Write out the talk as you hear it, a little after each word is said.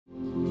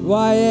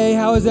YA,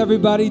 how is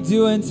everybody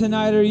doing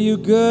tonight? Are you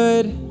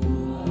good?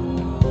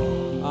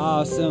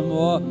 Awesome.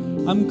 Well,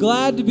 I'm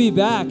glad to be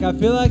back. I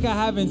feel like I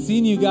haven't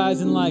seen you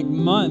guys in like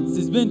months.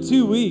 It's been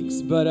 2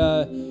 weeks, but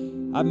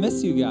I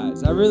miss you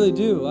guys. I really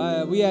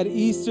do. We had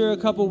Easter a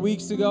couple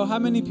weeks ago. How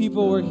many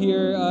people were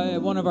here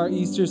at one of our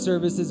Easter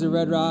services at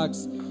Red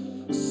Rocks?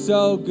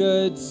 So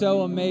good,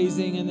 so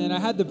amazing. And then I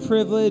had the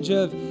privilege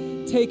of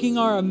taking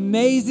our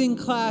amazing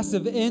class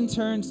of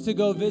interns to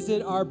go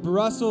visit our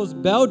Brussels,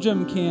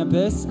 Belgium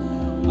campus.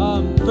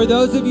 For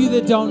those of you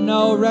that don't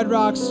know, Red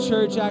Rocks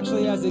Church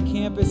actually has a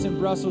campus in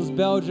Brussels,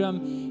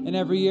 Belgium, and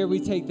every year we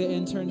take the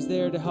interns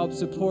there to help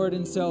support.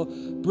 And so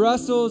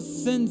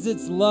Brussels sends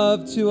its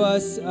love to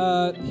us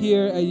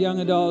here at Young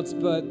Adults.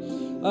 But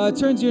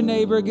turn to your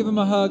neighbor, give them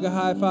a hug, a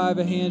high five,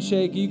 a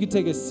handshake. You can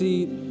take a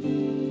seat.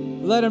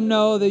 Let them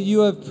know that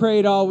you have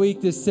prayed all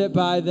week to sit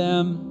by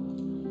them.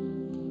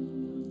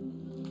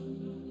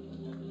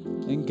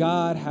 And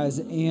God has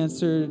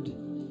answered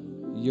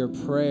your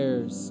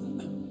prayers.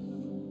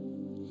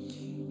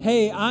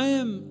 Hey,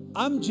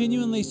 I'm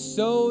genuinely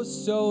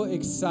so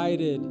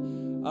excited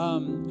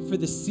for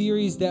the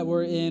series that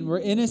we're in. We're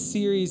in a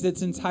series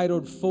that's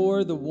entitled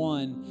For the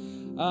One.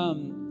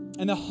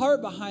 And the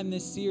heart behind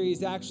this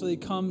series actually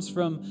comes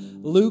from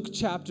Luke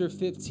chapter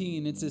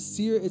 15. It's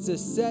a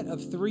set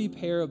of 3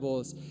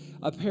 parables.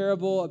 A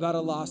parable about a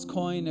lost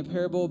coin, a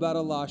parable about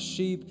a lost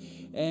sheep,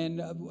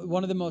 and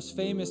one of the most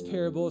famous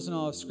parables in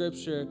all of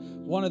Scripture,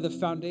 one of the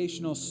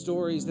foundational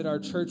stories that our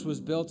church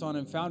was built on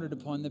and founded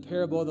upon, the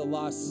parable of the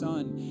lost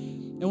son.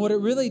 And what it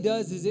really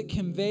does is it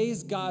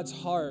conveys God's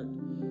heart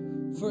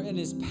and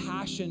his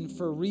passion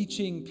for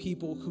reaching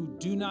people who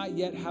do not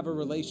yet have a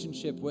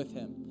relationship with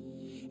him.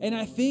 And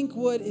I think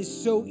what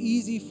is so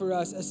easy for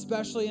us,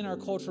 especially in our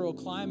cultural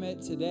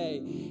climate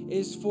today,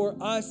 is for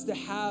us to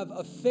have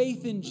a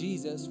faith in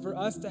Jesus, for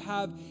us to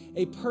have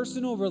a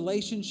personal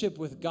relationship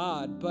with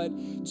God, but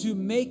to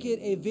make it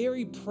a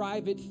very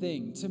private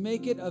thing, to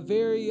make it a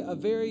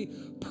very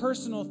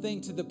personal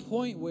thing to the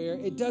point where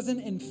it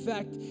doesn't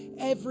infect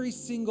every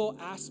single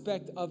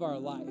aspect of our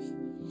life.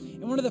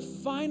 And one of the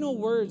final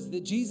words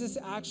that Jesus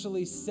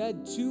actually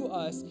said to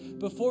us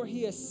before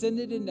he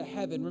ascended into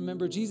heaven,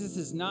 remember, Jesus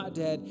is not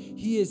dead.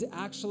 He is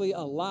actually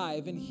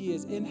alive, and he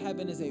is in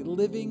heaven as a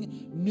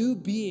living new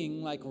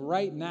being like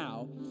right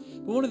now.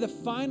 But one of the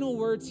final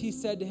words he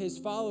said to his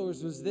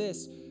followers was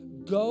this: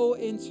 go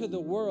into the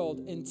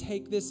world and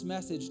take this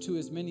message to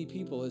as many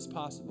people as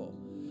possible.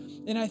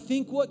 And I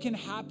think what can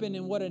happen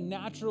and what a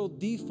natural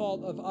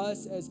default of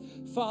us as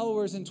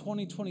followers in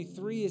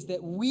 2023 is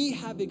that we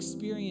have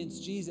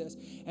experienced Jesus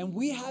and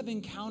we have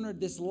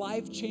encountered this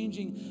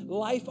life-changing,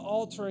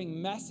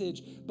 life-altering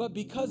message. But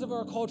because of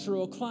our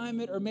cultural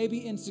climate or maybe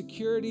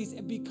insecurities,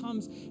 it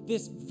becomes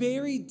this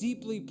very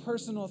deeply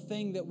personal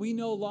thing that we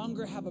no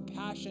longer have a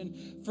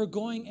passion for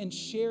going and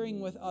sharing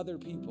with other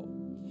people.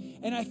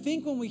 And I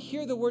think when we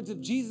hear the words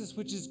of Jesus,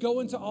 which is go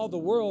into all the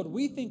world,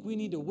 we think we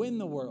need to win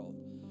the world.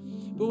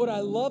 But what I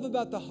love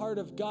about the heart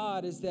of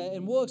God is that,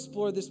 and we'll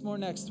explore this more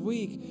next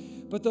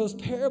week, but those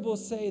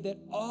parables say that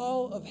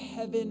all of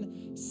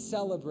heaven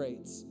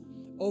celebrates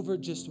over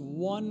just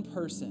one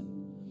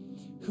person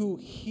who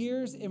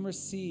hears and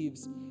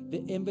receives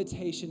the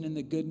invitation and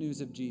the good news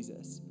of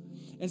Jesus.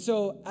 And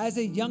so as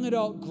a young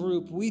adult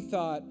group, we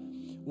thought,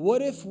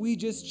 what if we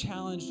just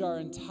challenged our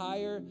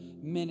entire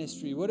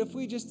ministry? What if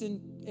we just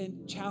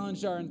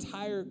challenged our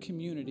entire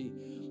community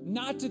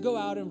not to go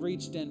out and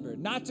reach Denver,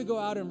 not to go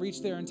out and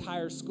reach their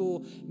entire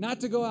school, not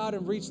to go out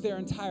and reach their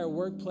entire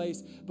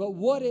workplace, but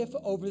what if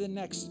over the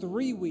next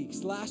 3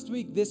 weeks, last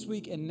week, this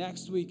week, and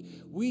next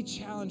week, we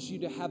challenge you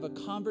to have a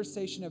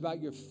conversation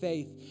about your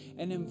faith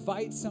and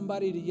invite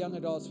somebody to Young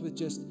Adults with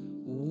just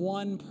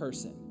one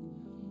person.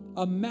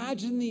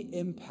 Imagine the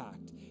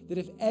impact that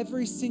if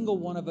every single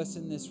one of us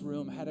in this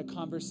room had a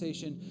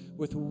conversation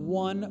with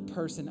one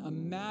person.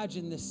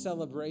 Imagine this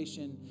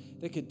celebration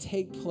that could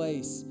take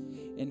place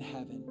in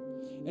heaven.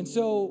 And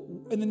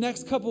so in the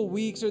next couple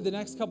weeks or the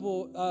next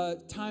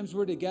couple times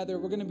we're together,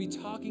 we're going to be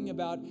talking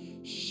about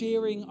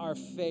sharing our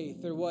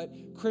faith, or what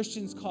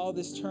Christians call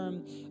this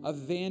term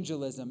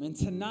evangelism. And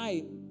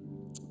tonight,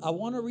 I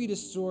want to read a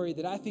story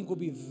that I think will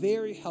be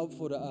very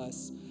helpful to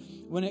us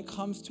when it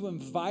comes to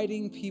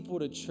inviting people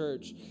to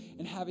church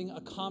and having a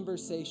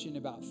conversation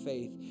about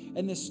faith.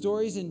 And the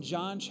story's in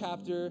John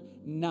chapter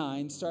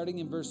 9, starting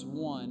in verse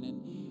 1.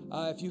 And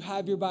if you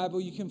have your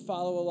Bible, you can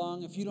follow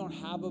along. If you don't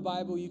have a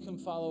Bible, you can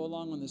follow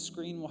along on the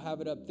screen. We'll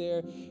have it up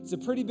there. It's a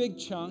pretty big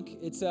chunk.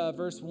 It's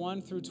verse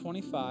 1 through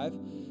 25.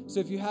 So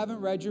if you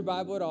haven't read your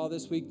Bible at all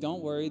this week,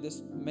 don't worry.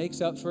 This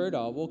makes up for it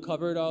all. We'll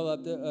cover it all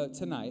up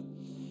tonight.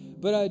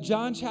 But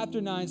John chapter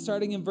 9,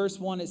 starting in verse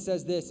 1, it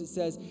says this. It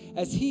says,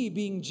 as he,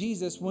 being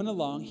Jesus, went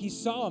along, he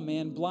saw a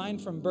man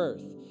blind from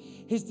birth.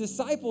 His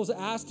disciples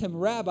asked him,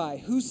 Rabbi,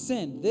 who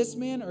sinned, this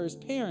man or his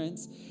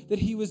parents, that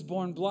he was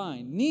born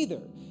blind?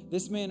 Neither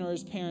this man or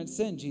his parents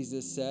sinned,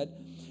 Jesus said,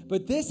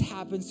 But this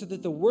happened so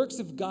that the works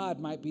of God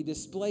might be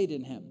displayed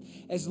in him.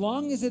 As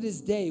long as it is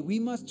day, we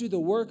must do the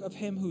work of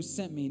him who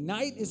sent me.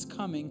 Night is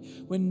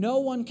coming when no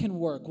one can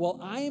work. While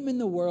I am in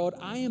the world,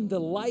 I am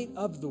the light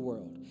of the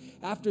world.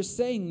 After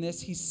saying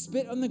this, he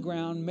spit on the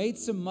ground, made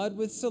some mud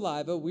with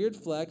saliva, weird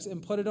flecks,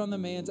 and put it on the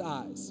man's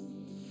eyes.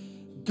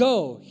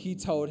 Go, he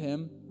told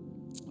him,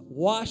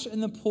 wash in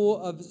the pool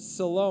of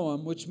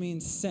Siloam, which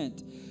means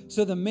sent.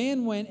 So the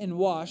man went and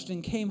washed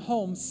and came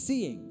home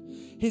seeing.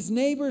 His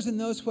neighbors and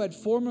those who had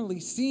formerly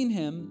seen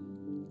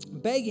him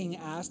begging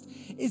asked,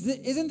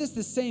 Isn't this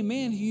the same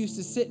man who used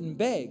to sit and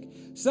beg?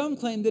 Some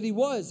claimed that he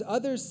was.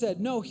 Others said,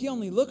 no, he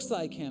only looks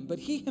like him. But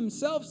he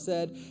himself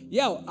said,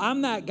 yo,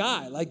 I'm that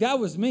guy. Like, that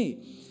was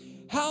me.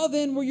 How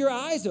then were your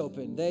eyes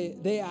opened?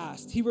 They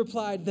asked. He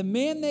replied, the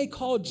man they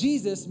called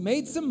Jesus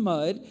made some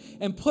mud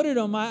and put it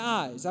on my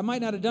eyes. I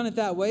might not have done it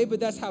that way, but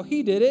that's how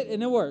he did it,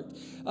 and it worked.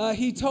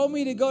 He told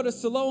me to go to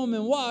Siloam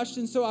and wash,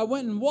 and so I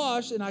went and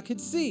washed, and I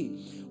could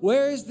see.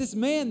 Where is this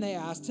man? They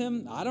asked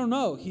him. I don't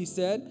know, he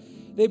said.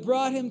 They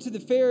brought him to the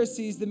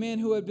Pharisees, the man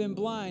who had been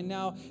blind.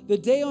 Now, the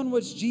day on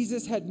which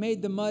Jesus had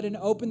made the mud and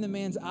opened the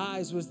man's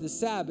eyes was the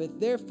Sabbath.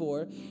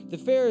 Therefore, the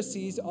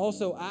Pharisees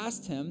also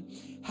asked him,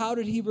 how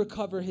did he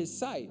recover his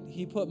sight?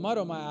 He put mud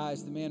on my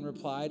eyes, the man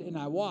replied, and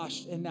I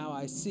washed, and now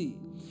I see.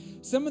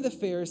 Some of the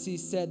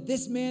Pharisees said,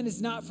 this man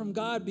is not from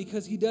God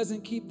because he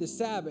doesn't keep the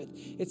Sabbath.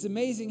 It's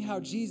amazing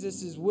how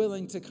Jesus is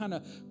willing to kind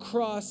of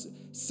cross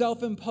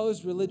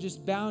self-imposed religious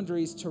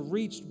boundaries to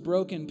reach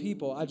broken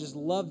people. I just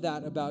love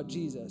that about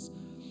Jesus.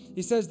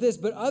 He says this,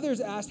 but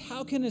others asked,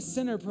 how can a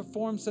sinner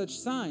perform such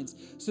signs?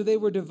 So they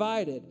were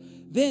divided.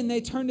 Then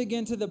they turned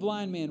again to the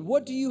blind man.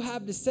 What do you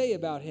have to say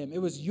about him? It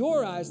was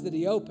your eyes that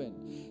he opened.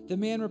 The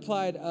man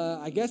replied,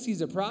 I guess he's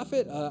a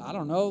prophet. I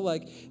don't know.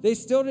 They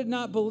still did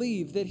not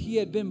believe that he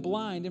had been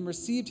blind and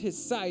received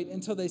his sight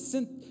until they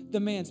sent the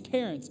man's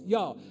parents.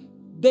 Y'all,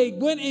 they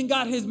went and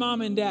got his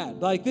mom and dad.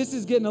 This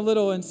is getting a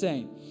little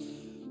insane.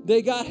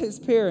 They got his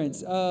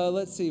parents.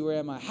 Let's see, where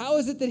am I? How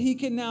is it that he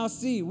can now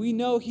see? We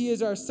know he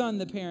is our son,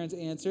 the parents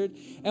answered,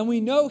 and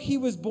we know he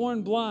was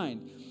born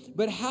blind.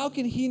 But how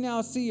can he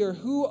now see, or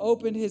who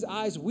opened his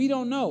eyes? We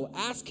don't know.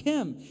 Ask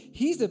him.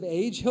 He's of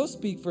age. He'll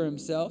speak for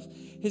himself.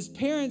 His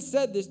parents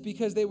said this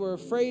because they were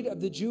afraid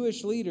of the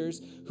Jewish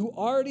leaders who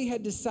already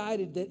had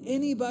decided that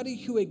anybody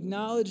who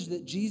acknowledged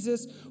that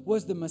Jesus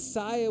was the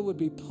Messiah would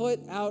be put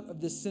out of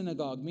the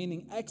synagogue,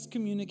 meaning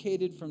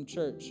excommunicated from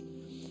church.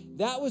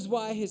 That was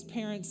why his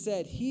parents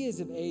said, he is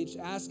of age,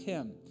 ask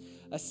him.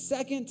 A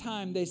second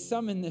time they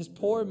summoned this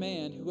poor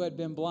man who had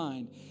been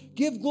blind.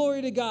 Give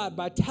glory to God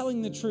by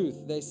telling the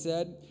truth, they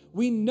said.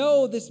 We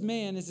know this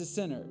man is a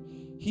sinner.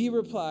 He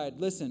replied,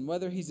 listen,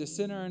 whether he's a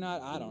sinner or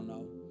not, I don't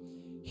know.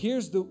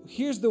 Here's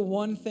the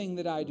one thing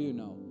that I do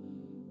know.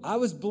 I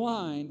was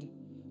blind,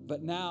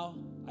 but now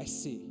I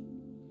see.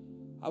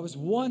 I was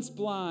once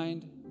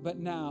blind, but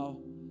now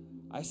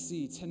I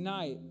see.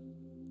 Tonight,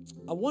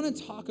 I want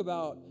to talk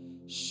about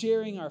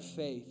sharing our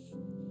faith.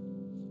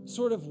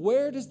 Sort of,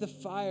 where does the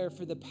fire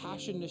for the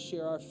passion to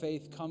share our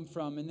faith come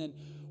from? And then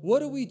what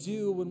do we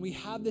do when we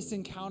have this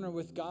encounter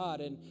with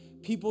God and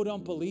people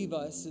don't believe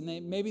us and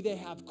maybe they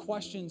have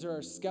questions or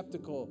are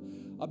skeptical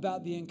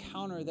about the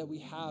encounter that we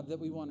have that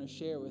we want to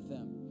share with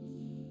them?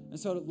 And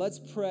so let's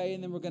pray,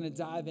 and then we're going to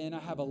dive in. I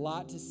have a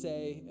lot to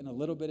say and a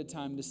little bit of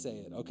time to say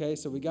it, okay?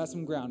 So we got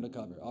some ground to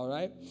cover, all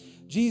right?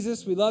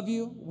 Jesus, we love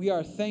you. We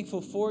are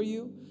thankful for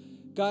you.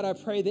 God, I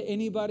pray that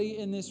anybody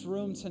in this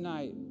room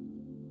tonight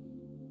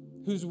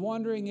who's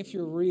wondering if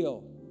you're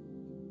real,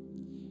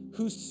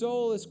 whose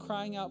soul is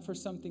crying out for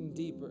something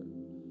deeper,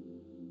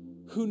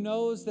 who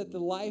knows that the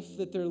life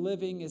that they're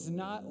living is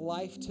not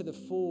life to the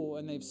full,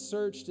 and they've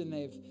searched and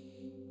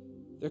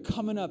they're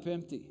coming up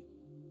empty.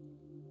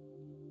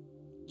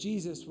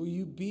 Jesus, will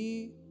you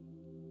be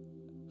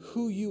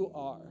who you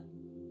are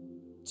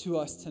to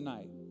us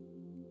tonight?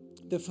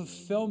 The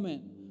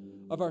fulfillment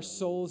of our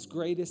soul's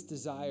greatest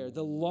desire,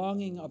 the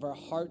longing of our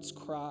heart's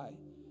cry,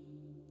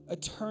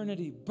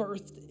 eternity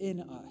birthed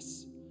in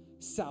us,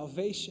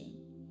 salvation,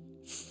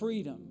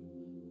 freedom,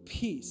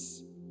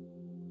 peace.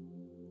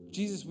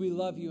 Jesus, we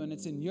love you, and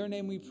it's in your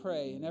name we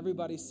pray. And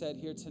everybody said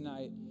here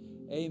tonight,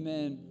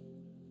 amen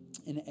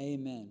and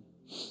amen.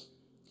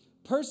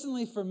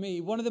 Personally, for me,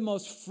 one of the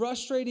most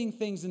frustrating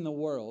things in the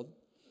world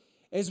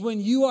is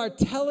when you are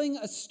telling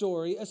a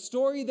story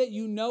that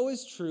you know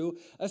is true,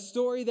 a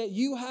story that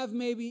you have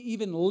maybe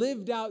even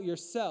lived out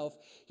yourself.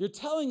 You're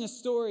telling a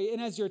story,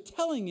 and as you're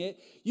telling it,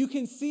 you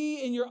can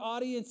see in your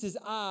audience's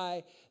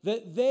eye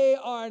that they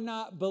are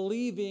not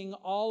believing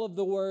all of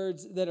the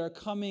words that are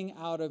coming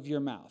out of your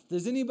mouth.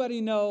 Does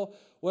anybody know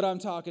what I'm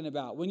talking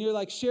about? When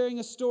you're sharing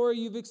a story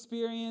you've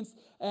experienced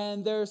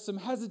and there's some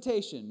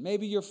hesitation.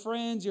 Maybe your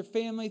friends, your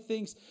family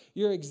thinks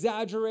you're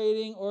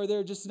exaggerating or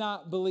they're just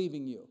not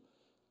believing you.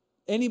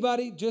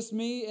 Anybody? Just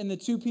me and the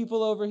two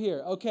people over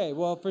here. Okay,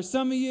 well, for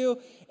some of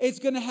you, it's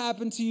going to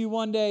happen to you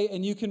one day,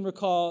 and you can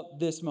recall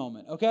this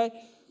moment, okay?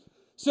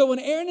 So when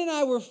Erin and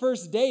I were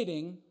first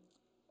dating,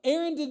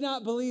 Erin did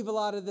not believe a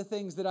lot of the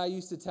things that I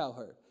used to tell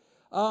her.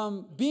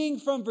 Being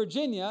from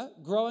Virginia,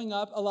 growing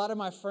up, a lot of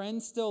my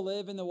friends still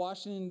live in the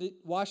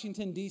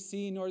Washington,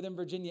 D.C., Northern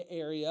Virginia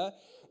area.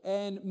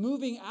 And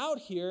moving out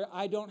here,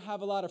 I don't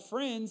have a lot of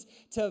friends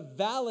to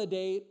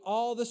validate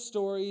all the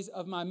stories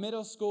of my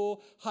middle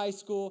school, high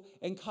school,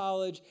 and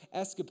college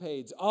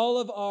escapades. All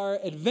of our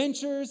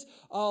adventures,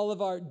 all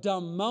of our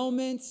dumb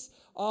moments,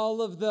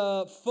 all of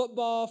the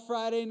football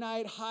Friday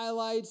night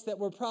highlights that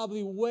were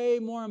probably way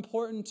more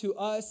important to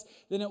us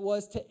than it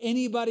was to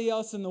anybody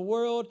else in the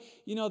world.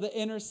 You know, the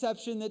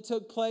interception that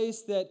took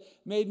place that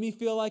made me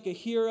feel like a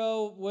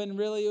hero when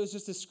really it was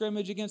just a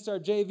scrimmage against our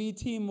JV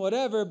team,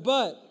 whatever.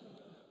 But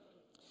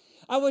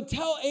I would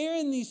tell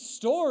Aaron these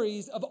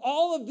stories of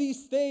all of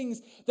these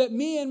things that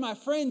me and my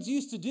friends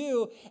used to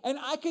do, and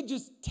I could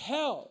just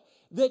tell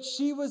that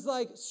she was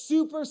like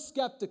super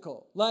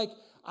skeptical. Like,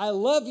 I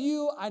love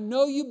you. I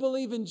know you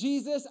believe in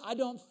Jesus. I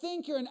don't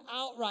think you're an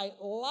outright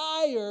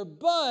liar,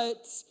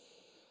 but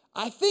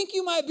I think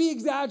you might be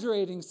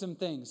exaggerating some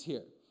things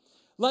here.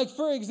 Like,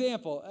 for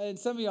example, and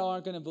some of y'all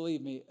aren't going to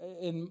believe me,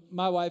 and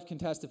my wife can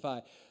testify.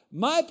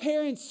 My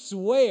parents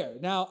swear,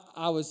 now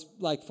I was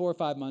like 4 or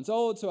 5 months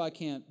old, so I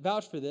can't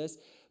vouch for this,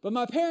 but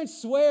my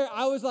parents swear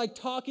I was like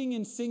talking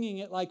and singing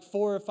at like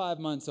 4 or 5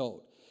 months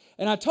old.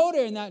 And I told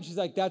Erin that, and she's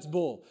like, that's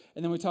bull.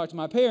 And then we talked to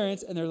my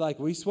parents, and they're like,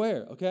 we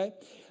swear, okay?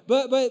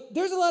 But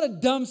there's a lot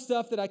of dumb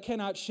stuff that I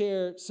cannot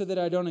share so that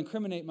I don't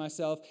incriminate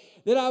myself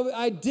that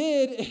I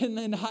did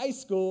in high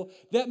school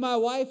that my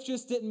wife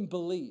just didn't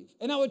believe.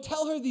 And I would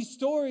tell her these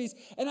stories,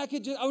 and I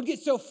would get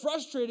so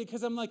frustrated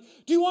because I'm like,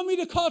 do you want me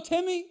to call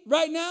Timmy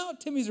right now?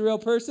 Timmy's a real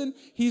person.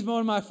 He's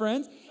one of my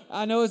friends.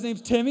 I know his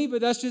name's Timmy,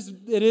 but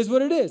it is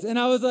what it is. And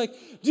I was like,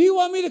 do you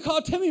want me to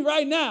call Timmy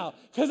right now?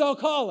 Because I'll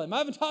call him. I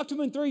haven't talked to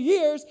him in 3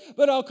 years,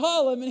 but I'll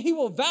call him, and he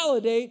will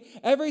validate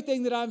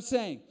everything that I'm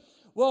saying.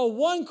 Well,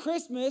 one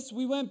Christmas,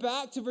 we went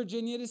back to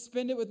Virginia to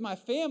spend it with my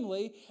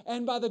family,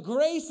 and by the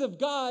grace of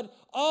God,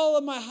 all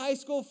of my high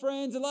school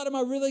friends, a lot of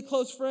my really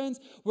close friends,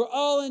 were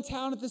all in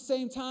town at the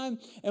same time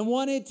and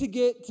wanted to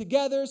get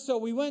together, so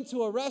we went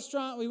to a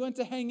restaurant, we went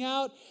to hang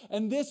out,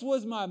 and this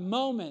was my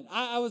moment.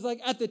 I was like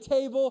at the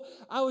table,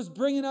 I was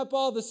bringing up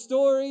all the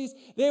stories,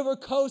 they were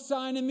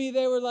co-signing me,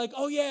 they were like,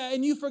 oh yeah,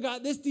 and you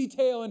forgot this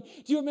detail, and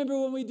do you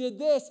remember when we did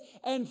this?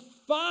 And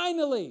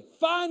finally,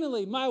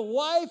 my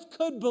wife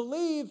could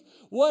believe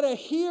what a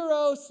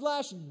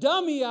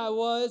hero/dummy I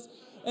was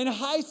in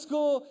high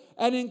school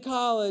and in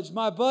college.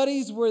 My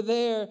buddies were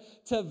there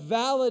to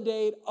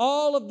validate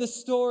all of the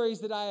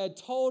stories that I had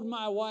told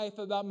my wife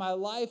about my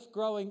life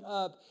growing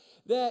up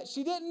that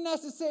she didn't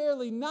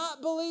necessarily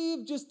not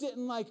believe, just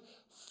didn't like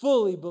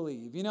fully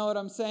believe. You know what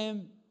I'm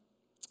saying?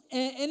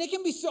 And it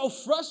can be so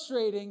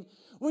frustrating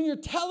when you're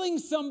telling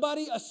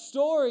somebody a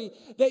story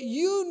that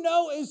you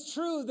know is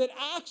true, that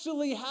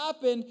actually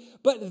happened,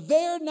 but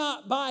they're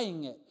not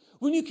buying it.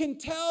 When you can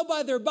tell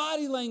by their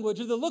body language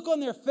or the look on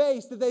their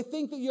face that they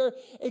think that you're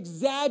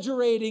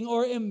exaggerating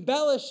or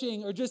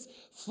embellishing or just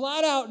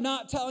flat out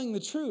not telling the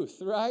truth,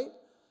 right?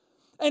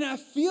 And I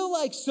feel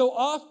like so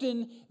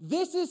often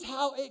this is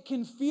how it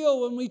can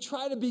feel when we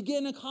try to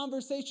begin a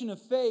conversation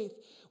of faith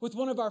with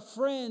one of our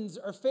friends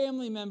or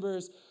family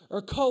members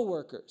or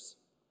coworkers.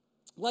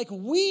 Like,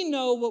 we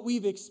know what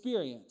we've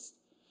experienced.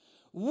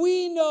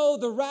 We know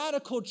the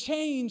radical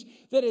change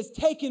that has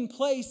taken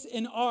place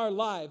in our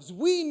lives.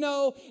 We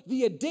know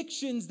the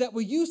addictions that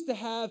we used to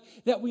have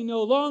that we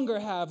no longer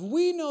have.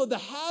 We know the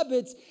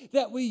habits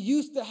that we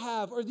used to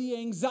have, or the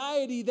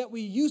anxiety that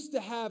we used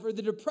to have, or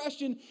the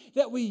depression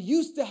that we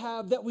used to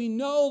have that we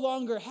no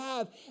longer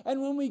have.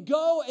 And when we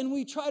go and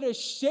we try to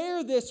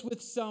share this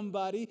with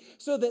somebody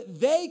so that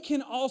they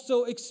can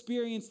also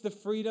experience the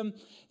freedom,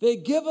 they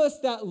give us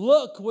that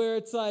look where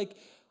it's like,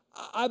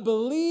 I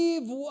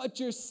believe what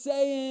you're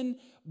saying,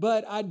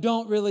 but I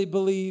don't really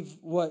believe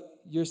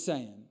what you're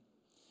saying.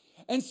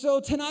 And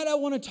so tonight I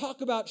want to talk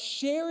about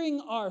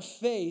sharing our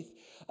faith,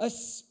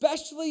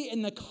 especially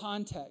in the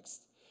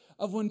context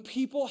of when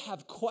people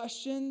have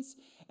questions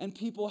and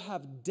people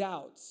have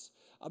doubts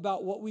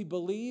about what we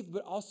believe,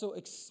 but also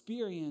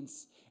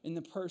experience in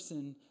the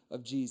person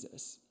of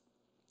Jesus.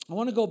 I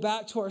want to go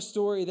back to our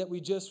story that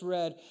we just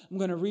read. I'm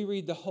going to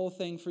reread the whole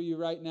thing for you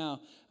right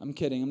now. I'm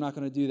kidding. I'm not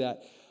going to do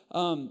that.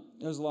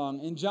 It was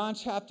long. In John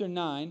chapter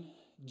 9,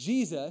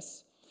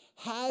 Jesus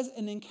has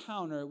an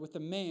encounter with a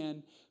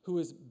man who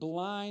is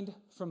blind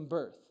from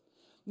birth.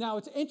 Now,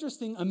 it's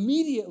interesting.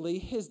 Immediately,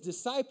 his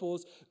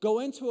disciples go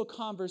into a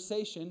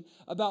conversation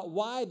about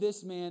why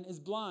this man is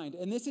blind.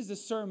 And this is a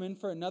sermon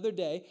for another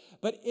day.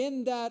 But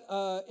in that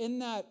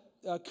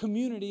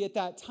community at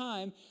that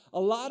time, a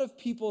lot of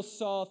people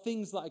saw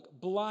things like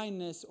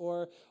blindness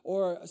or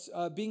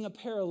being a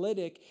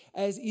paralytic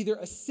as either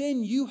a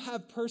sin you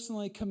have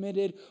personally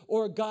committed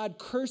or God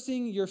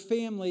cursing your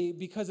family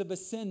because of a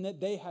sin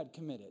that they had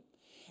committed.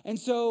 And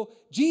so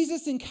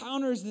Jesus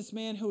encounters this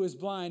man who is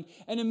blind,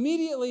 and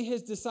immediately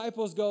his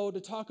disciples go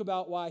to talk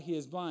about why he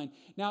is blind.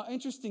 Now,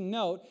 interesting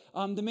note,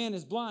 the man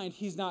is blind,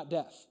 he's not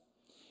deaf.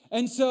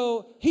 And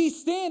so he's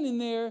standing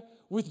there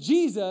with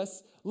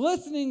Jesus,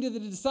 listening to the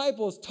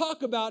disciples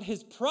talk about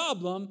his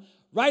problem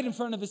right in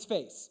front of his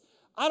face.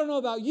 I don't know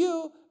about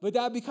you, but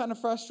that'd be kind of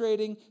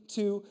frustrating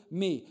to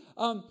me.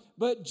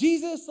 But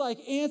Jesus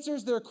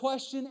answers their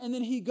question, and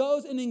then he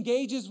goes and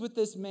engages with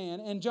this man.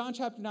 In John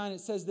chapter 9,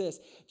 it says this: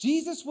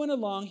 Jesus went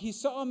along, he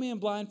saw a man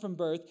blind from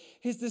birth.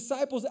 His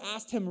disciples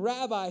asked him,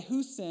 Rabbi,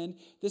 who sinned,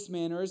 this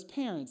man or his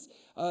parents,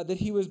 that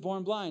he was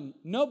born blind?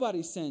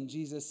 Nobody sinned,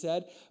 Jesus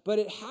said, but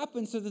it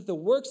happened so that the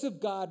works of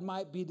God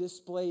might be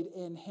displayed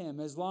in him.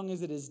 As long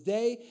as it is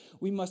day,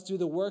 we must do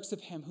the works of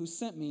him who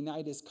sent me.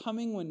 Night is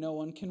coming when no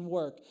one can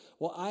work.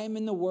 While I am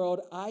in the world,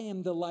 I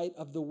am the light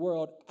of the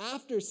world.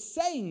 After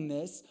saying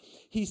this,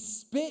 he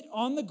spit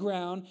on the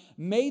ground,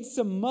 made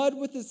some mud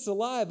with his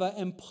saliva,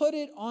 and put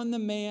it on the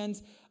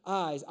man's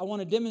eyes. I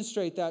want to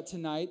demonstrate that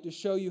tonight to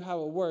show you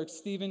how it works.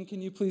 Stephen,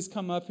 can you please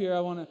come up here?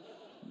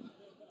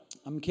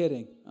 I'm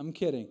kidding.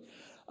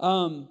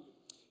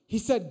 He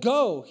said,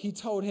 go, he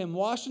told him,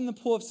 wash in the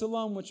pool of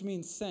Siloam, which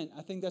means sent.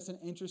 I think that's an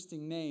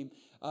interesting name,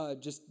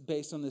 just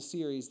based on the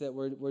series that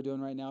we're doing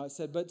right now. It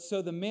said, but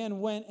so the man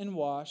went and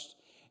washed,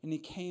 and he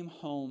came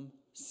home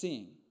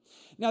seeing.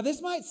 Now,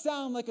 this might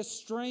sound like a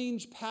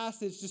strange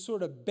passage to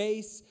sort of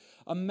base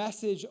a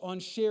message on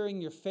sharing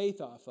your faith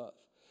off of.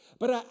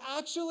 But I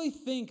actually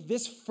think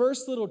this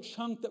first little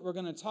chunk that we're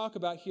going to talk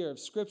about here of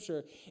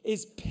Scripture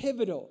is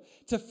pivotal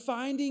to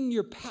finding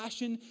your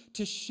passion,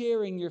 to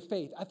sharing your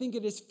faith. I think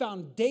it is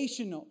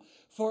foundational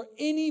for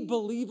any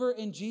believer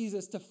in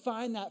Jesus to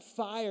find that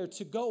fire,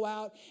 to go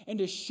out and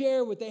to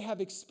share what they have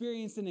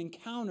experienced and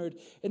encountered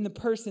in the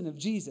person of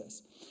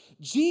Jesus.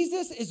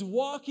 Jesus is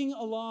walking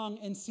along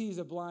and sees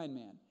a blind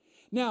man.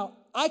 Now,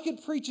 I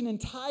could preach an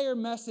entire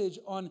message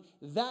on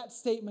that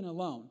statement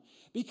alone,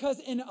 because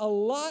in a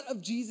lot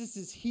of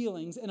Jesus'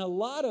 healings, in a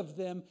lot of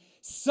them,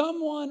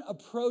 someone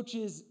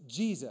approaches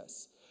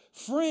Jesus.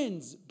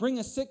 Friends bring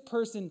a sick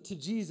person to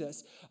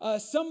Jesus.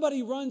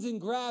 Somebody runs and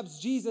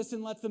grabs Jesus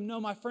and lets them know,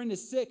 my friend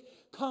is sick.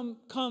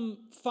 Come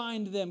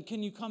find them.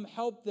 Can you come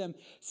help them?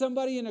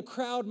 Somebody in a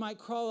crowd might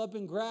crawl up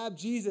and grab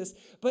Jesus.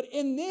 But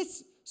in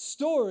this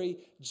story,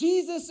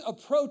 Jesus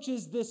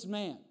approaches this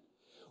man,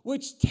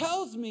 which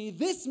tells me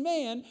this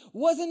man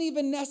wasn't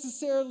even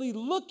necessarily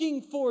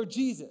looking for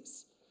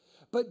Jesus,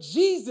 but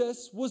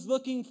Jesus was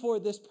looking for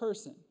this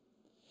person.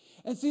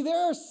 And see,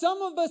 there are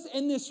some of us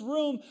in this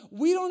room,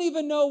 we don't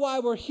even know why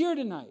we're here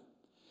tonight.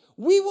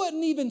 We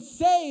wouldn't even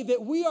say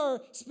that we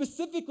are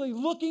specifically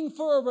looking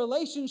for a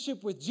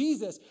relationship with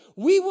Jesus.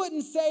 We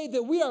wouldn't say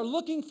that we are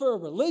looking for a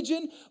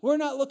religion. We're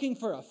not looking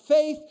for a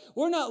faith.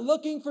 We're not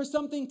looking for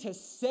something to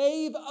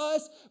save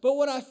us. But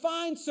what I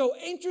find so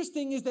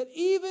interesting is that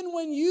even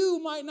when you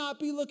might not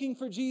be looking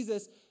for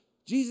Jesus,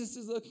 Jesus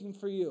is looking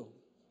for you.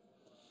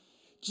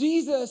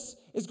 Jesus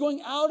is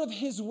going out of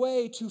his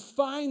way to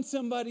find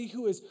somebody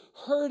who is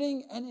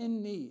hurting and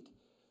in need.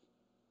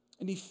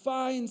 And he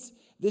finds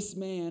this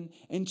man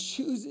and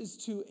chooses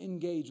to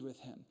engage with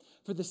him.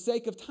 For the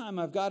sake of time,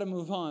 I've got to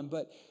move on,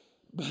 but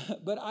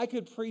I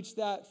could preach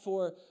that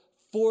for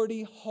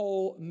 40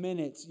 whole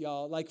minutes,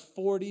 y'all, like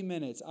 40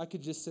 minutes. I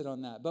could just sit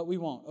on that, but we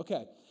won't.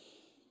 Okay.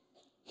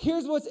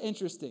 Here's what's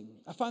interesting.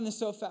 I find this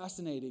so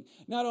fascinating.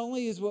 Not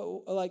only is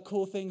what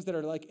cool things that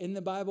are in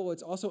the Bible,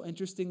 it's also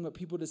interesting what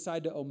people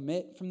decide to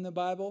omit from the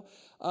Bible.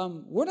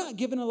 We're not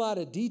given a lot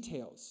of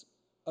details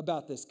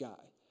about this guy.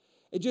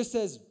 It just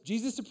says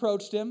Jesus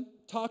approached him,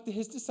 talked to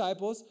his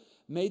disciples,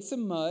 made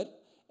some mud,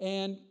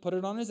 and put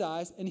it on his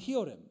eyes and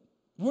healed him.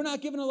 We're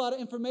not given a lot of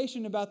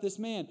information about this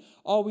man.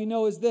 All we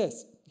know is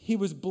this: he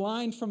was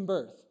blind from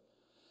birth,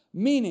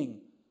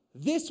 meaning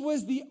this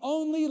was the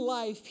only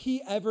life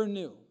he ever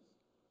knew.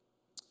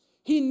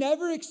 He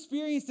never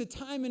experienced a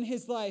time in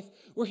his life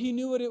where he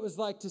knew what it was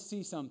like to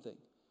see something.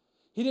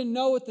 He didn't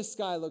know what the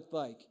sky looked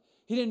like.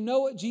 He didn't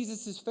know what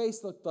Jesus'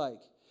 face looked like.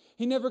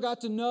 He never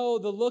got to know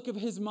the look of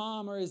his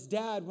mom or his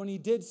dad when he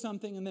did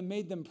something and then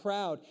made them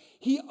proud.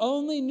 He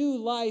only knew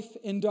life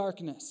in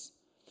darkness.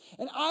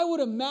 And I would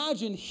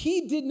imagine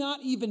he did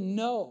not even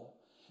know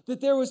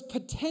that there was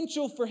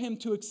potential for him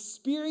to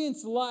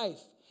experience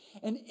life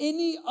in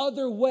any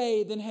other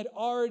way than had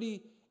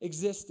already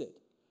existed.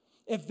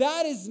 If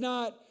that is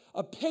not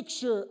a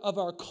picture of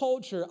our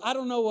culture, I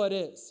don't know what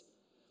is.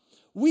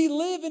 We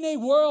live in a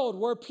world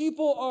where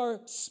people are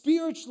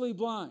spiritually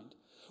blind,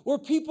 where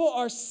people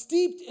are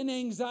steeped in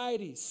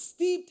anxiety,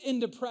 steeped in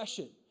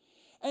depression.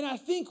 And I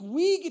think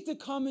we get to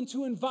come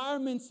into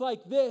environments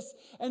like this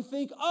and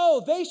think,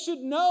 oh, they should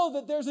know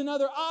that there's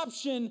another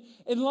option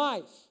in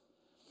life.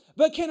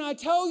 But can I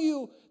tell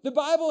you, the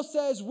Bible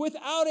says,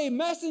 without a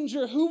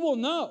messenger, who will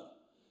know?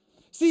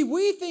 See,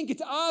 we think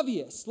it's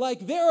obvious,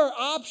 like there are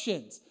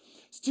options.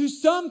 To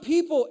some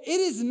people, it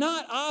is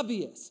not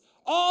obvious.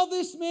 All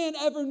this man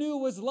ever knew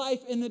was life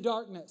in the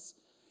darkness.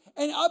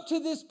 And up to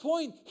this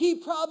point, he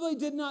probably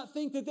did not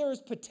think that there was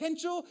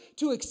potential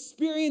to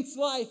experience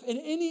life in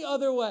any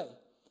other way.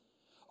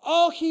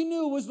 All he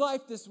knew was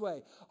life this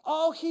way.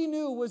 All he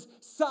knew was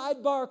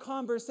sidebar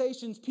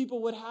conversations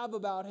people would have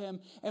about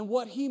him and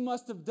what he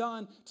must have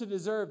done to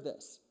deserve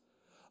this.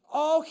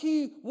 all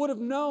he would have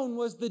known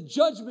was the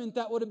judgment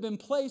that would have been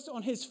placed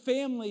on his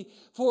family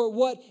for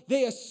what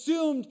they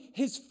assumed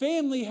his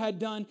family had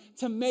done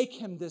to make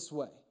him this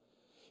way.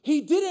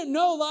 He didn't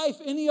know life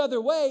any other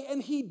way,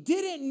 and he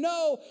didn't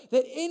know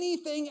that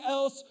anything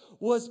else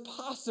was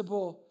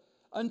possible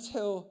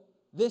until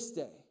this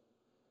day.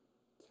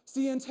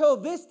 See, until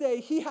this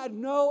day, he had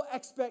no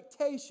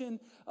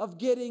expectation of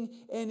getting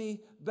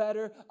any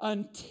better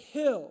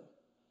until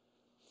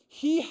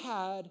he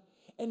had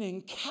an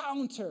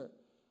encounter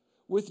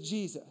with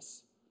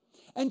Jesus.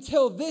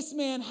 Until this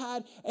man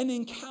had an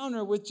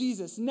encounter with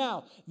Jesus.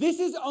 Now, this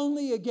is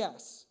only a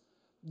guess.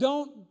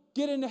 Don't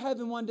get into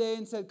heaven one day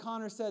and said,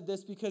 Connor said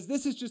this, because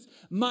this is just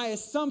my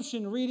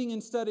assumption reading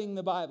and studying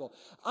the Bible.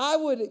 I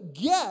would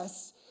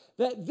guess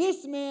that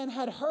this man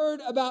had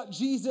heard about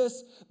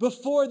Jesus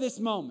before this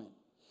moment.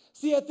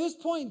 See, at this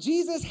point,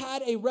 Jesus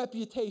had a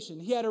reputation.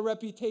 He had a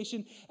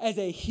reputation as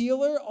a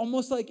healer,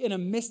 almost like in a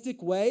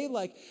mystic way.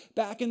 Like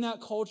back in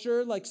that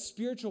culture, like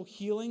spiritual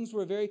healings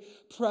were a very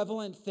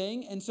prevalent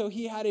thing. And so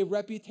he had a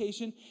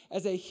reputation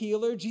as a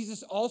healer.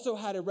 Jesus also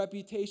had a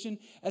reputation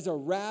as a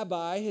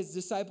rabbi. His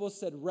disciples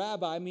said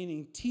rabbi,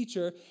 meaning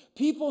teacher.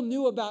 People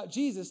knew about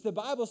Jesus. The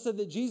Bible said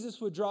that Jesus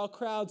would draw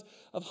crowds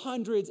of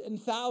hundreds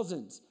and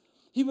thousands.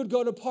 He would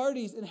go to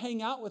parties and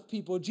hang out with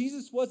people.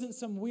 Jesus wasn't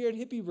some weird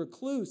hippie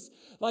recluse.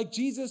 Like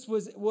Jesus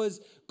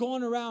was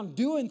going around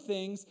doing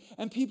things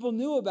and people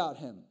knew about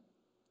him.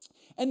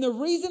 And the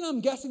reason I'm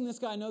guessing this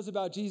guy knows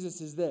about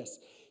Jesus is this.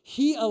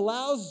 He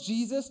allows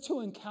Jesus to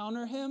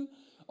encounter him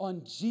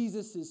on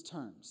Jesus'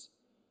 terms.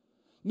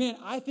 Man,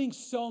 I think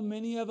so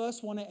many of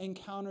us want to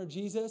encounter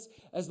Jesus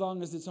as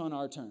long as it's on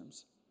our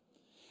terms.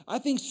 I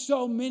think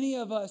so many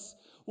of us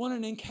want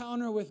an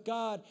encounter with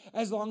God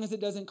as long as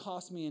it doesn't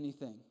cost me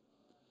anything.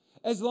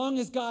 As long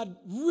as God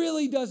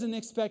really doesn't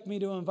expect me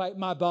to invite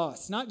my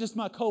boss, not just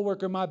my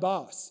coworker, my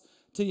boss,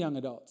 to young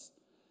adults.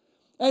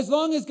 As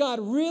long as God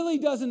really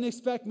doesn't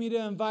expect me to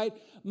invite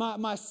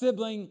my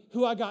sibling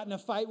who I got in a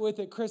fight with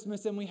at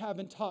Christmas and we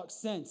haven't talked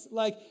since.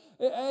 Like,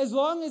 as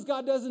long as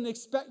God doesn't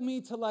expect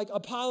me to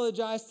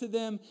apologize to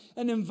them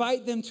and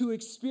invite them to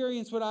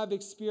experience what I've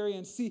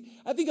experienced. See,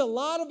 I think a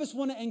lot of us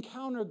want to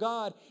encounter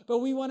God, but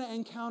we want to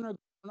encounter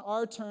on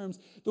our terms.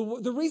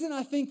 The reason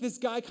I think this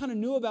guy kind of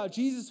knew about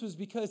Jesus was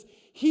because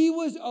he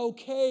was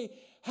okay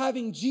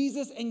having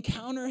Jesus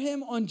encounter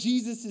him on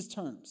Jesus'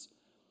 terms.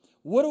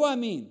 What do I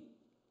mean?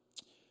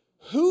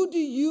 Who do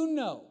you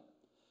know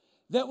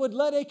that would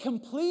let a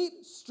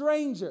complete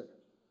stranger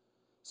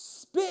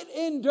spit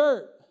in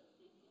dirt?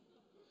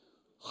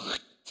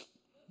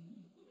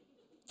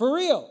 For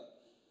real.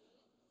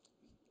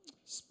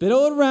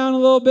 Spittle it around a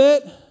little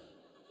bit.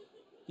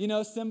 You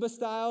know, Simba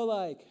style,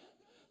 like,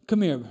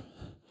 come here.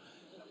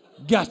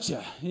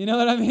 Gotcha. You know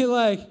what I mean?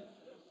 Like,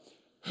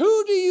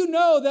 who do you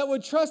know that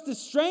would trust a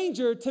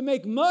stranger to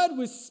make mud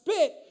with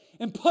spit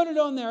and put it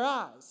on their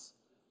eyes?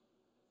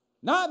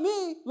 Not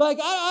me. Like,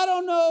 I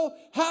don't know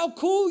how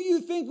cool you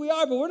think we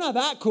are, but we're not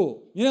that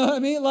cool. You know what I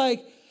mean?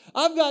 Like,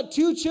 I've got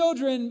 2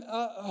 children,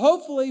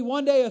 hopefully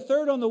one day a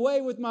third on the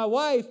way with my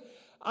wife.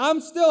 I'm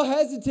still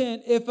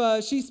hesitant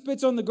if she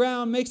spits on the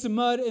ground, makes some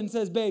mud, and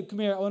says, babe, come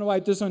here, I want to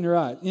wipe this on your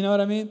eye. You know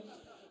what I mean?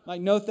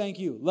 Like, no, thank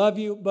you. Love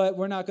you, but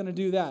we're not going to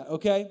do that,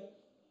 okay?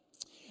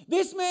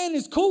 This man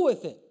is cool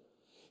with it.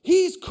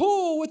 He's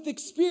cool with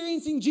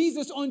experiencing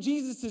Jesus on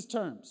Jesus'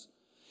 terms.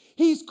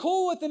 He's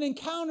cool with an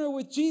encounter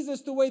with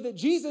Jesus the way that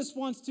Jesus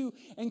wants to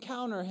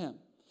encounter him.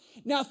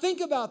 Now,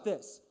 think about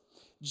this.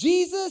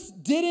 Jesus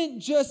didn't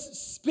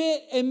just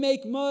spit and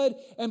make mud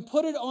and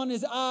put it on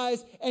his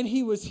eyes and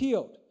he was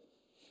healed.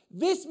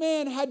 This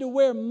man had to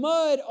wear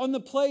mud on the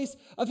place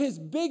of his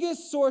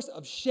biggest source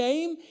of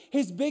shame,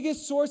 his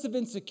biggest source of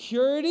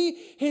insecurity,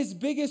 his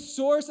biggest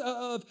source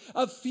of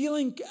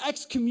feeling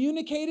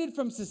excommunicated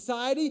from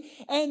society,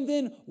 and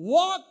then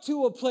walk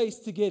to a place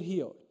to get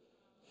healed.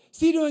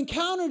 See, to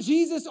encounter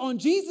Jesus on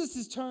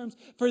Jesus' terms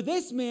for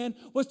this man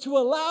was to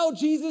allow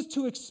Jesus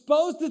to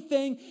expose the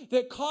thing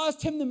that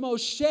caused him the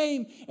most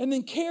shame and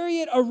then carry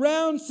it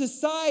around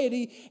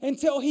society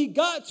until he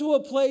got to a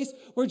place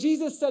where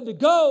Jesus said to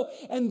go,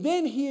 and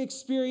then he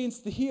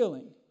experienced the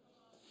healing.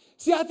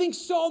 See, I think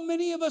so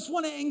many of us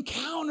want to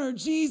encounter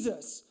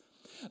Jesus.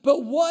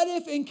 But what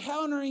if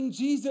encountering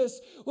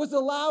Jesus was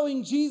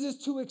allowing Jesus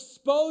to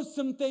expose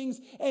some things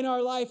in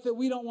our life that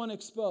we don't want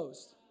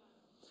exposed?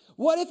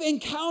 What if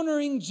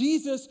encountering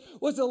Jesus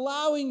was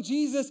allowing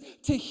Jesus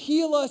to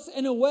heal us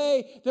in a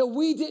way that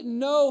we didn't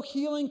know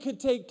healing could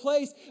take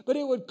place, but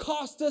it would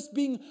cost us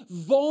being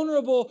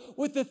vulnerable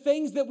with the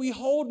things that we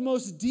hold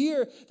most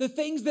dear, the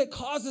things that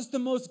cause us the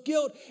most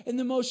guilt and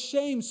the most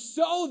shame,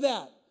 so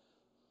that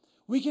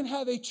we can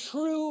have a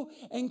true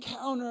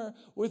encounter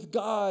with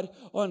God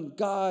on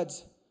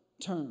God's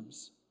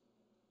terms.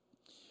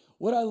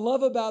 What I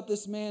love about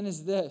this man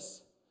is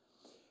this.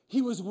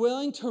 He was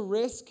willing to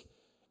risk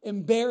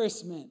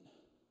embarrassment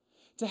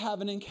to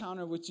have an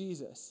encounter with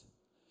Jesus.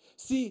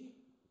 See,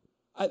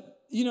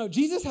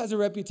 Jesus has a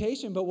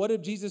reputation, but what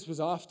if Jesus was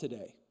off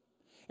today?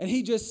 And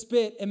he just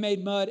spit and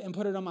made mud and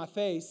put it on my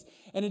face,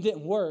 and it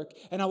didn't work.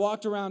 And I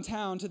walked around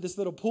town to this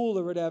little pool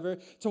or whatever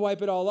to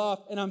wipe it all off,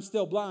 and I'm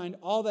still blind.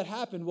 All that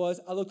happened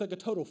was I looked like a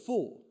total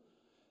fool.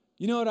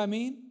 You know what I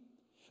mean?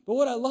 But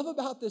what I love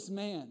about this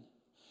man,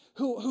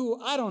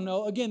 who I don't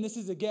know, again, this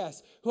is a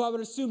guess, who I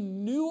would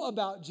assume knew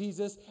about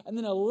Jesus and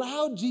then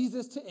allowed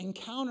Jesus to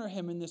encounter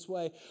him in this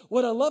way.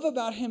 What I love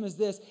about him is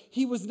this: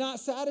 he was not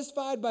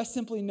satisfied by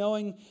simply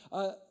knowing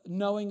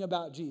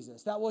about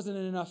Jesus. That wasn't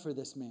enough for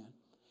this man.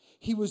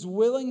 He was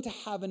willing to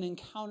have an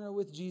encounter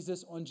with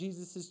Jesus on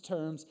Jesus'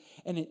 terms,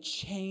 and it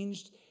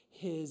changed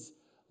his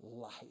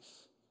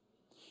life.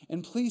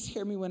 And please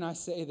hear me when I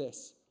say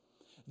this.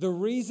 The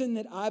reason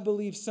that I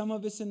believe some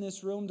of us in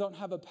this room don't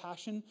have a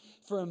passion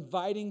for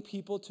inviting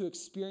people to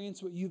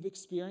experience what you've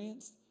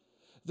experienced,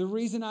 the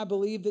reason I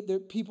believe that there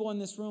people in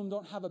this room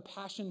don't have a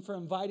passion for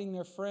inviting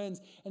their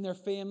friends and their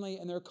family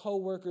and their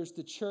coworkers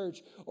to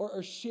church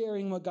or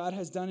sharing what God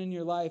has done in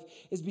your life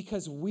is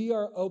because we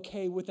are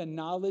okay with a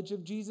knowledge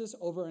of Jesus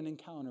over an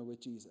encounter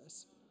with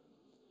Jesus.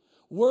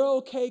 We're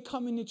okay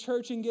coming to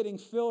church and getting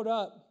filled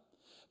up.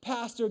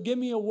 Pastor, give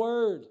me a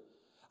word.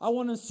 I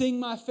want to sing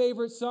my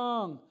favorite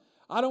song.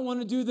 I don't want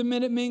to do the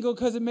minute mingle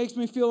because it makes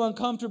me feel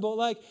uncomfortable.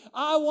 Like,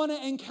 I want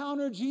to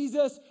encounter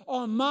Jesus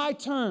on my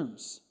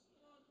terms.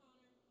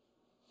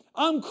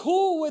 I'm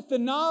cool with the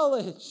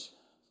knowledge.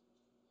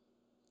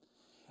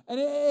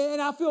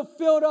 And I feel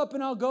filled up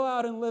and I'll go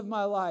out and live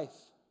my life.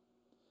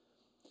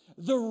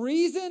 The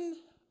reason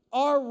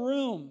our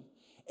room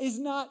is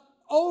not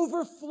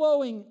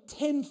overflowing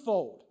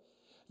tenfold,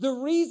 the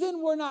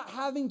reason we're not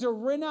having to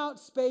rent out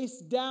space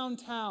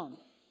downtown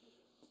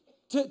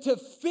to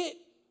fit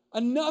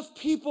enough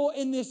people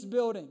in this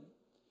building,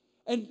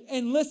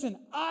 and listen,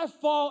 I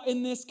fall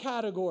in this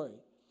category,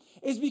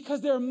 is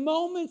because there are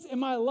moments in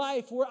my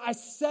life where I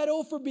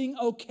settle for being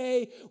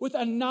okay with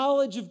a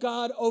knowledge of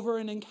God over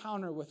an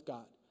encounter with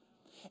God.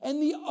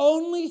 And the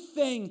only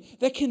thing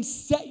that can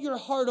set your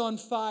heart on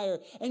fire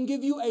and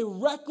give you a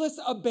reckless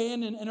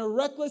abandon and a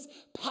reckless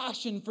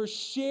passion for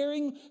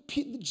sharing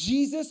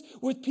Jesus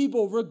with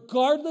people,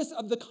 regardless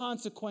of the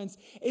consequence,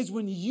 is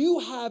when you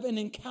have an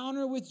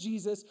encounter with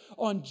Jesus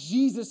on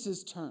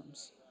Jesus'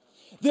 terms.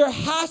 There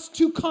has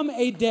to come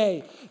a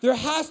day, there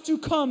has to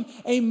come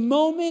a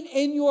moment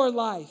in your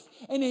life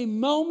and a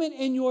moment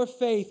in your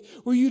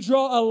faith where you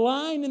draw a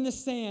line in the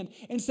sand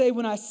and say,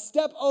 when I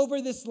step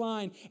over this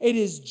line, it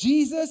is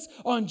Jesus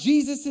on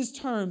Jesus'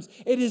 terms.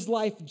 It is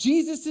life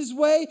Jesus'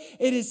 way.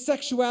 It is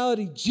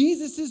sexuality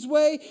Jesus'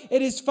 way.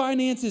 It is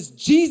finances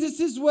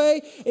Jesus'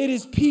 way. It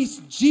is peace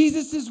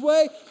Jesus'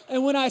 way.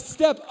 And when I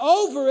step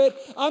over it,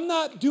 I'm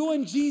not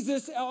doing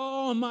Jesus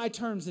on my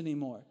terms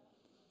anymore.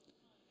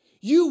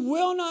 You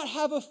will not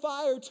have a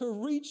fire to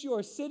reach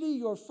your city,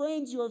 your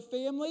friends, your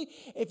family,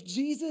 if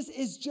Jesus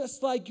is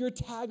just like your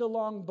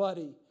tag-along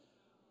buddy.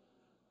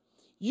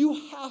 You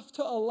have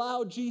to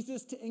allow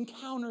Jesus to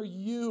encounter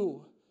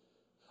you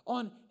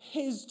on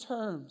his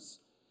terms.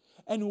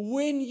 And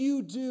when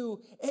you do,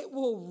 it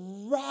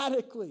will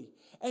radically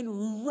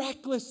and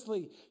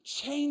recklessly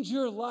change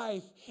your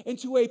life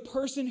into a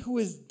person who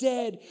is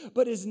dead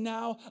but is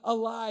now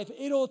alive.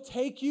 It'll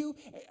take you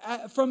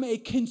from a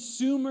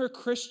consumer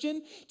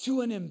Christian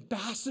to an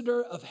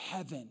ambassador of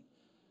heaven.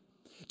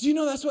 Do you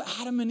know that's what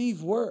Adam and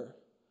Eve were?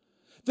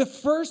 The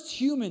first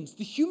humans,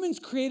 the humans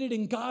created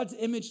in God's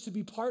image to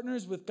be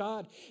partners with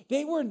God,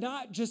 they were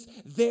not just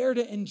there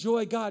to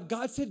enjoy God.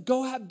 God said,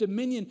 go have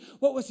dominion.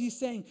 What was he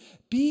saying?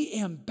 Be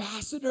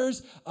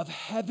ambassadors of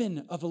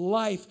heaven, of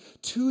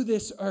life to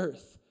this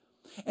earth.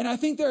 And I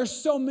think there are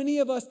so many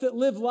of us that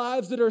live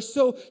lives that are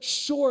so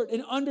short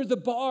and under the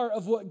bar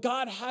of what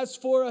God has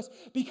for us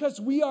because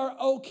we are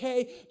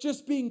okay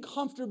just being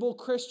comfortable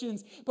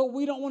Christians, but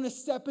we don't want to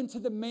step into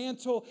the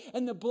mantle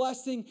and the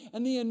blessing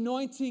and the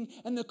anointing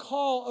and the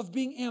call of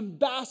being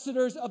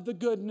ambassadors of the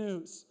good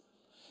news.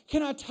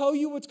 Can I tell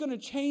you what's going to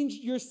change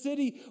your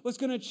city, what's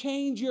going to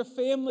change your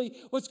family,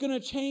 what's going to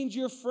change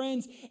your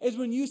friends is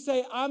when you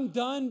say, I'm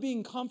done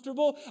being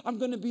comfortable, I'm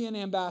going to be an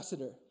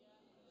ambassador.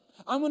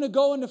 I'm going to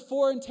go into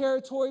foreign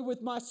territory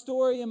with my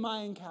story and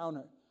my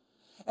encounter.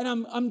 And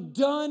I'm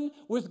done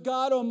with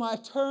God on my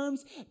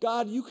terms.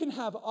 God, you can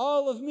have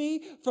all of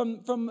me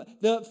from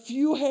the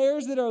few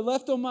hairs that are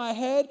left on my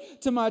head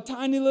to my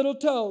tiny little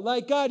toe.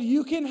 Like, God,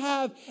 you can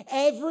have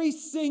every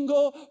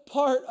single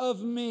part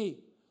of me.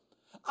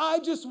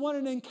 I just want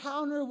an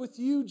encounter with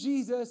you,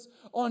 Jesus,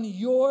 on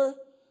your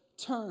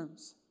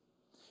terms.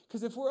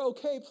 Because if we're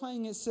okay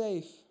playing it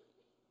safe,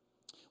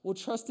 we'll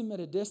trust him at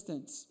a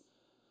distance.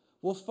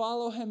 We'll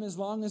follow him as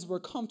long as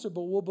we're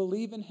comfortable. We'll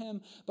believe in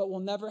him, but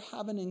we'll never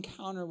have an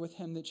encounter with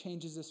him that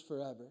changes us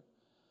forever.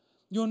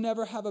 You'll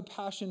never have a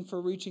passion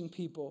for reaching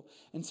people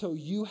until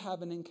you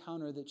have an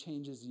encounter that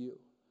changes you.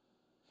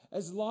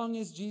 As long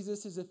as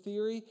Jesus is a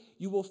theory,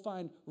 you will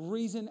find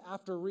reason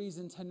after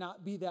reason to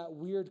not be that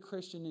weird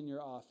Christian in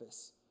your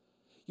office.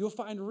 You'll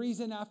find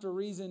reason after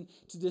reason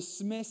to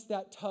dismiss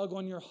that tug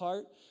on your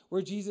heart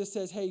where Jesus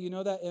says, hey, you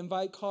know that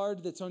invite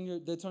card that's on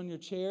your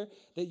chair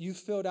that you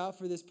filled out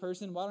for this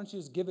person? Why don't you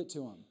just give it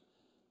to him?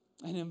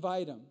 and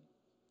invite him.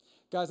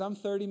 Guys, I'm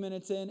 30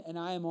 minutes in and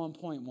I am on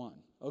point one.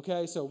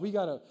 Okay, so we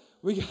gotta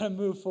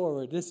move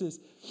forward.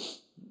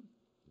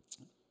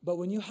 But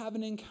when you have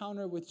an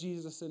encounter with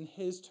Jesus in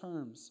his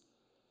terms,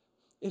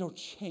 it'll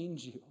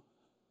change you.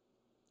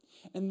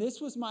 And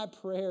this was my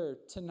prayer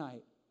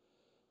tonight.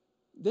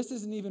 This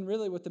isn't even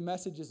really what the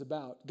message is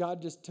about.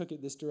 God just took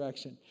it this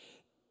direction.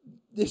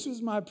 This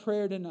was my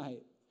prayer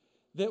tonight,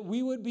 that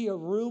we would be a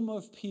room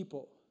of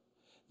people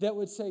that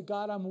would say,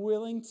 God, I'm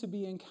willing to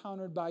be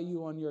encountered by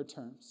you on your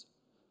terms.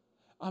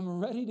 I'm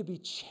ready to be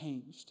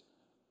changed.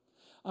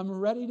 I'm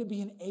ready to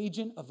be an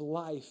agent of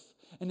life,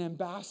 an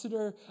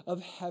ambassador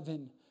of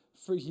heaven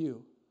for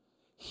you.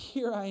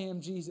 Here I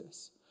am,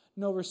 Jesus.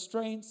 No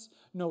restraints,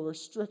 no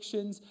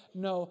restrictions.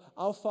 No,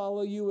 I'll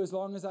follow you as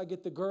long as I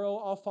get the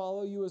girl. I'll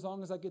follow you as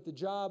long as I get the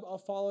job. I'll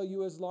follow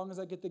you as long as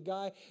I get the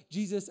guy.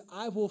 Jesus,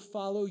 I will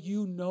follow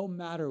you no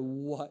matter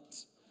what.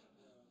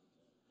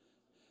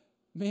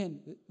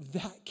 Man,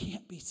 that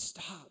can't be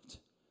stopped.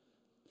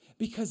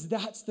 Because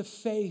that's the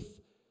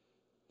faith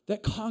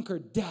that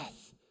conquered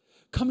death,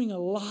 coming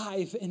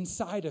alive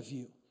inside of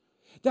you.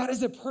 That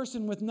is a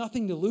person with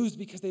nothing to lose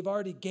because they've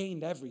already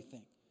gained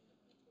everything.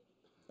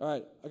 All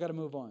right, I got to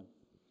move on.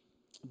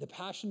 The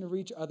passion to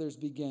reach others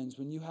begins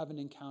when you have an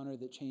encounter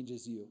that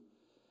changes you.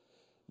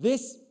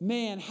 This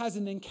man has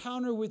an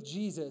encounter with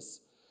Jesus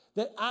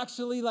that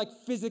actually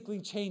physically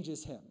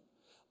changes him.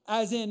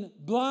 As in,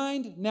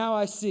 blind, now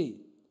I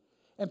see.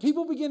 And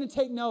people begin to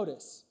take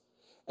notice.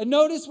 And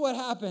notice what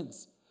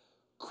happens.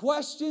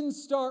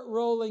 Questions start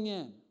rolling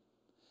in.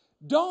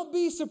 Don't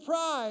be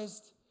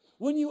surprised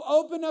when you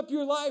open up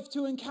your life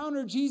to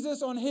encounter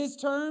Jesus on his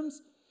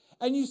terms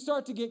and you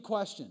start to get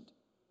questioned,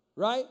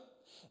 right?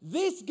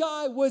 This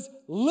guy was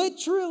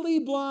literally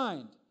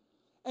blind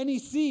and he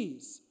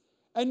sees.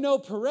 And no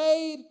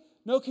parade,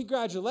 no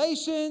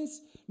congratulations,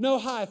 no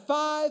high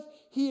five.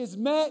 He is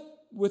met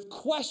with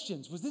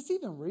questions. Was this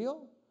even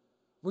real?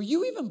 Were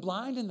you even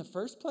blind in the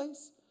first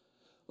place?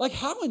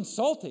 How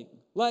insulting.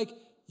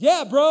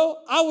 Yeah, bro,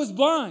 I was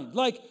blind.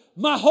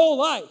 My whole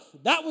life.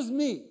 That was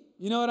me.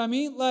 You know what I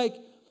mean?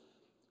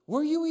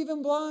 Were you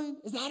even blind?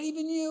 Is that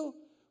even you?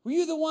 Were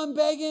you the one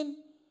begging?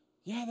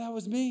 Yeah, that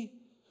was me.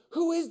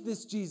 Who is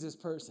this Jesus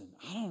person?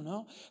 I don't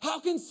know. How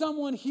can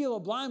someone heal a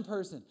blind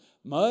person?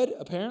 Mud,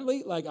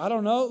 apparently. I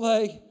don't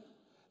know.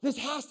 This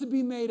has to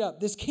be made up.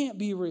 This can't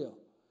be real.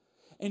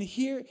 And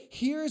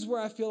here's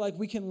where I feel like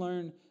we can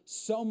learn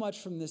so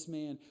much from this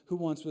man who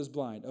once was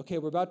blind. Okay,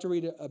 we're about to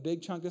read a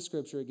big chunk of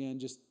scripture again.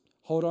 Just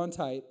hold on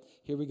tight.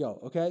 Here we go,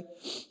 okay?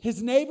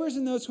 His neighbors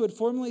and those who had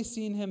formerly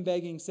seen him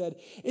begging said,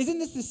 "Isn't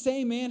this the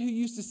same man who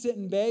used to sit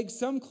and beg?"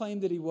 Some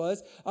claimed that he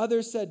was.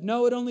 Others said,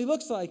 "No, it only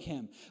looks like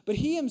him." But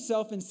he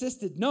himself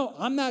insisted, "No,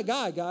 I'm that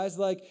guy, guys."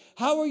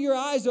 "How are your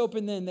eyes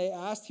open then?" they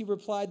asked. He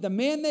replied, "The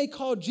man they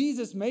called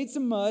Jesus made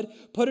some mud,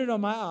 put it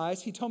on my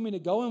eyes. He told me to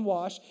go and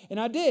wash, and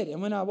I did.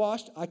 And when I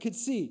washed, I could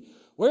see."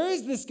 "Where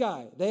is this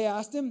guy?" they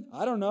asked him.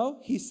 "I don't know,"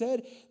 he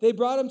said. They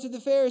brought him to the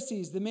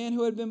Pharisees, the man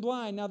who had been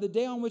blind. Now the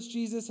day on which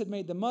Jesus had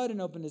made the mud and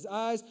opened his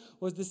eyes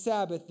was the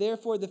Sabbath.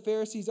 Therefore the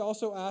Pharisees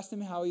also asked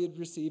him how he had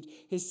received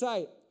his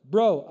sight.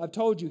 "Bro, I've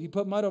told you, he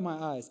put mud on my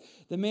eyes."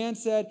 The man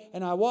said,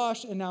 "And I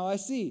washed, and now I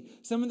see."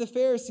 Some of the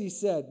Pharisees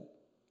said,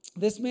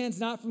 "This man's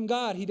not from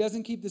God. He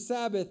doesn't keep the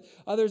Sabbath."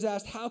 Others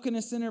asked, "How can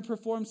a sinner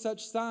perform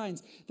such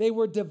signs?" They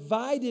were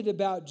divided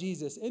about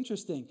Jesus.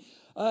 Interesting.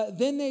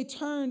 Then they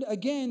turned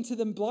again to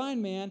the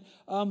blind man.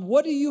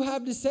 "What do you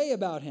have to say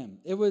about him?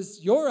 It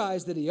was your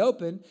eyes that he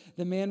opened."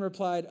 The man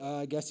replied,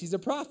 "I guess he's a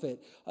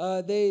prophet."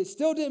 They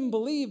still didn't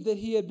believe that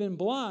he had been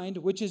blind,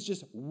 which is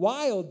just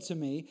wild to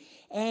me,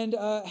 and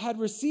had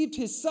received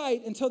his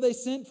sight until they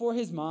sent for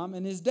his mom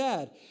and his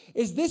dad.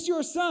 "Is this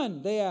your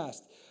son?" they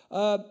asked.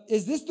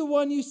 "Is this the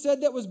one you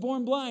said that was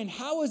born blind?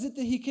 How is it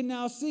that he can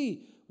now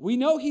see?" "We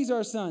know he's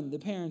our son," the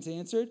parents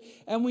answered,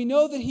 "and we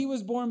know that he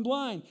was born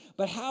blind.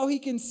 But how he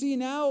can see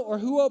now or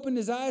who opened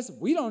his eyes,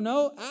 we don't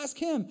know. Ask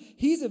him.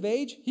 He's of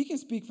age. He can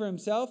speak for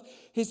himself."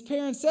 His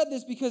parents said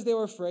this because they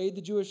were afraid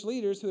the Jewish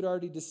leaders who had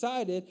already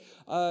decided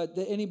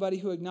that anybody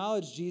who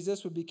acknowledged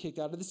Jesus would be kicked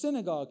out of the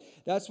synagogue.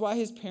 That's why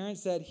his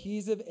parents said,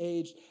 "He's of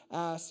age.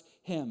 Ask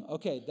him."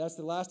 Okay, that's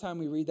the last time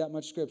we read that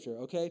much scripture,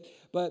 okay?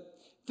 But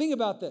think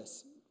about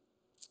this.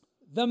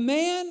 The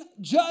man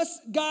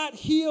just got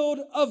healed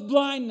of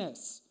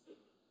blindness,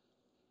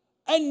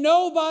 and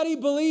nobody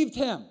believed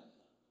him.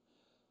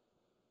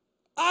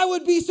 I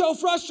would be so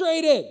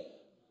frustrated.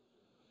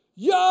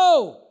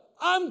 Yo,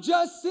 I'm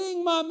just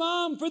seeing my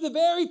mom for the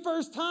very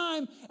first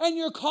time, and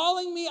you're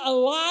calling me a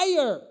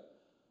liar.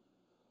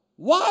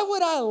 Why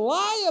would I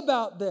lie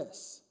about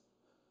this?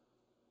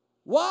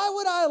 Why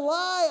would I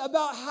lie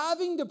about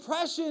having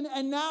depression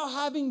and now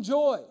having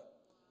joy?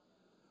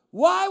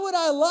 Why would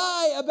I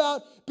lie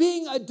about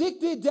being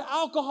addicted to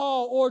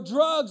alcohol or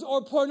drugs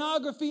or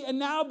pornography and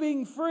now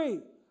being free?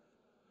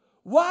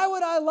 Why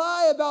would I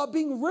lie about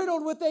being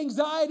riddled with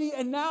anxiety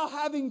and now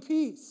having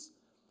peace?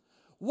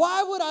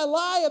 Why would I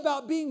lie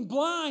about being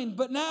blind,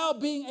 but now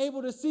being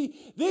able to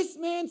see? This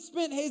man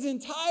spent his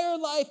entire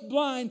life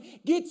blind,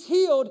 gets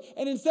healed,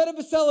 and instead of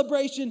a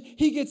celebration,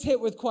 he gets hit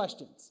with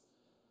questions.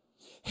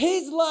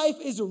 His life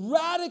is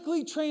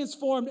radically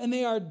transformed, and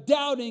they are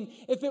doubting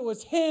if it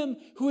was him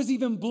who was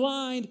even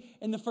blind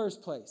in the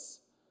first place.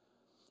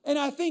 And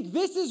I think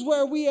this is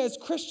where we as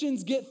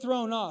Christians get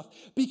thrown off,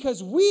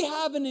 because we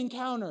have an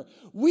encounter.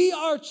 We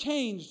are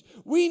changed.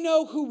 We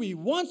know who we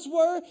once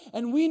were,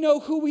 and we know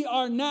who we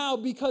are now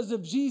because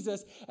of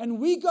Jesus. And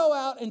we go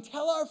out and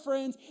tell our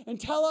friends and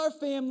tell our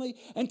family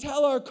and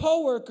tell our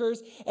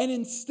coworkers, and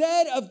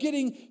instead of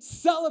getting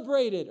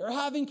celebrated or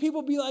having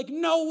people be like,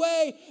 no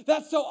way,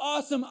 that's so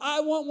awesome,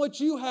 I want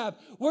what you have.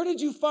 Where did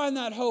you find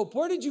that hope?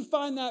 Where did you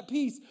find that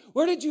peace?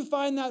 Where did you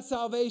find that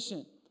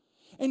salvation?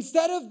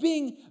 Instead of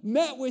being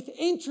met with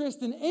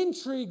interest and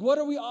intrigue, what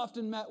are we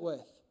often met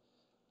with?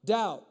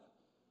 Doubt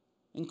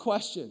and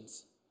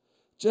questions.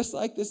 Just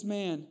like this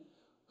man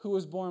who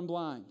was born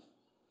blind.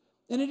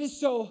 And it is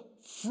so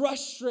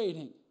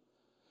frustrating.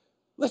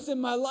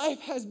 Listen, my life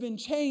has been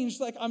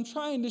changed. Like, I'm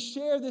trying to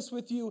share this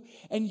with you,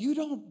 and you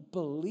don't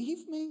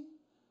believe me?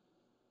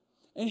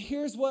 And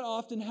here's what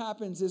often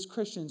happens as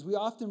Christians. We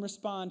often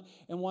respond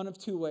in one of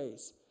two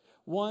ways.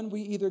 One,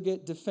 we either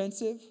get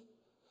defensive,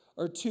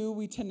 or two,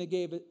 we tend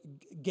to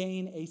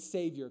gain a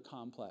savior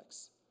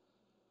complex.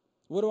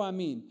 What do I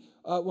mean?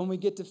 When we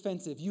get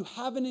defensive, you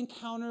have an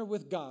encounter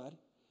with God.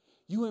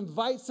 You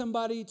invite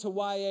somebody to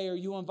YA or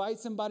you invite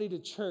somebody to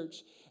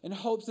church in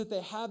hopes that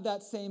they have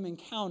that same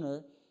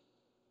encounter,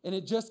 and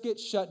it just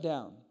gets shut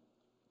down.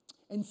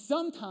 And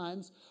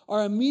sometimes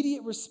our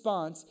immediate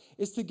response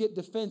is to get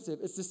defensive.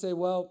 It's to say,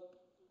 well,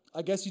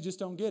 I guess you just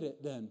don't get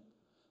it then.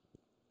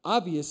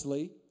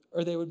 Obviously,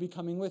 or they would be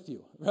coming with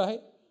you,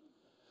 right?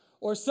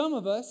 Or some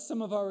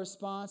of our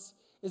response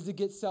is to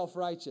get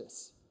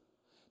self-righteous,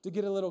 to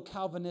get a little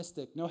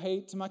Calvinistic. No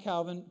hate to my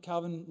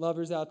Calvin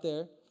lovers out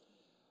there.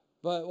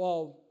 But,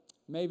 well,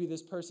 maybe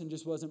this person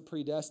just wasn't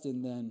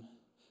predestined then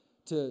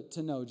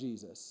to know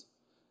Jesus.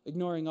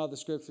 Ignoring all the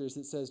scriptures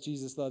that says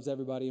Jesus loves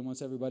everybody and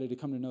wants everybody to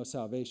come to know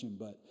salvation.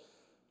 But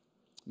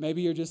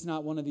maybe you're just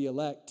not one of the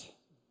elect.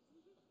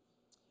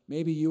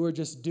 Maybe you were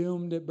just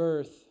doomed at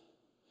birth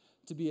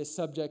to be a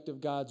subject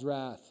of God's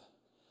wrath.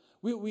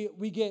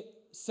 We get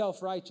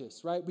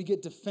self-righteous, right? We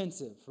get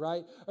defensive,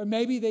 right? Or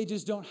maybe they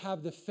just don't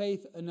have the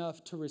faith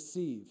enough to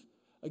receive.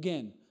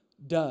 Again,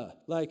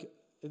 like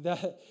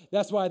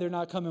that's why they're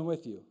not coming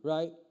with you,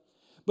 right?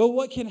 But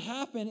what can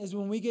happen is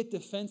when we get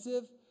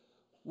defensive,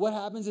 what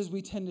happens is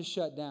we tend to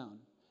shut down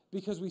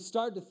because we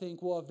start to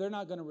think, well, if they're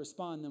not going to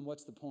respond, then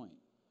what's the point,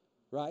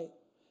 right?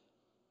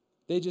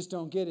 They just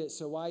don't get it,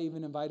 so why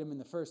even invite them in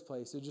the first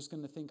place? They're just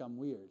going to think I'm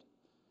weird.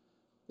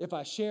 If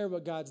I share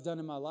what God's done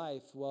in my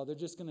life, well, they're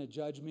just going to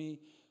judge me.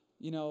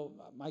 You know,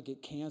 I might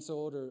get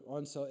canceled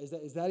or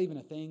is that even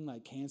a thing,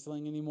 like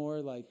canceling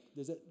anymore? Like,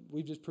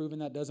 we've just proven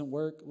that doesn't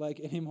work like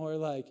anymore.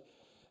 Like,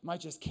 might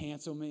just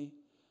cancel me,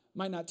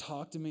 might not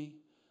talk to me,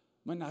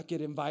 might not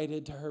get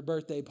invited to her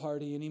birthday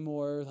party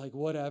anymore, like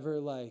whatever.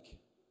 Like,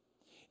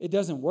 it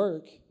doesn't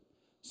work,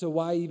 so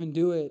why even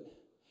do it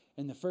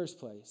in the first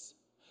place?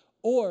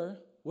 Or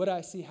what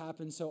I see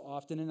happen so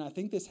often, and I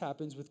think this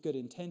happens with good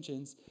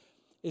intentions,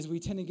 is we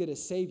tend to get a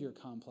savior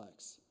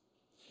complex.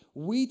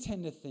 We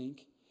tend to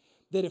think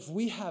that if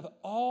we have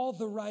all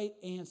the right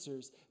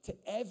answers to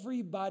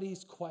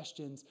everybody's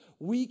questions,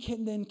 we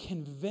can then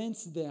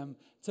convince them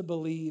to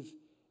believe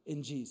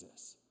in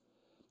Jesus.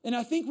 And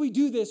I think we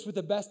do this with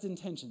the best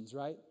intentions,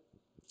 right?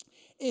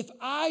 If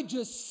I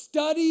just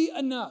study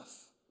enough,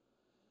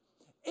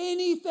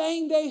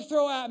 anything they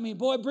throw at me,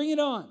 boy, bring it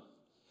on.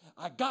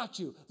 I got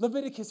you.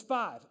 Leviticus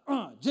 5,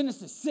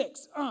 Genesis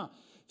 6,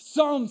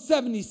 Psalm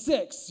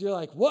 76. You're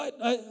like, what?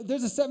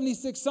 There's a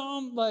 76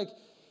 Psalm? Like,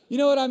 you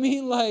know what I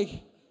mean? Like,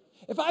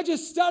 if I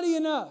just study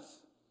enough.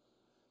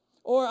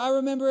 Or I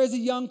remember as a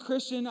young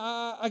Christian,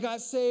 I got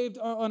saved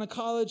on a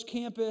college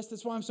campus.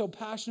 That's why I'm so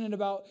passionate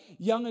about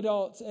young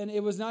adults. And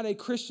it was not a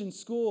Christian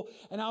school.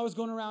 And I was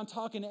going around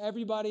talking to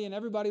everybody, and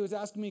everybody was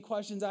asking me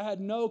questions. I had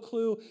no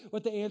clue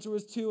what the answer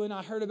was to. And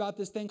I heard about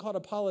this thing called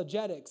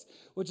apologetics,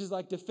 which is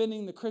like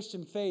defending the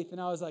Christian faith.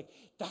 And I was like,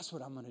 that's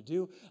what I'm going to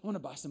do. I'm going to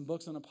buy some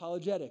books on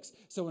apologetics.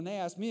 So when they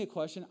ask me a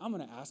question, I'm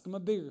going to ask them a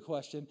bigger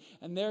question.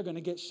 And they're going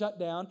to get shut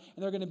down.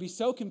 And they're going to be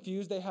so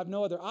confused they have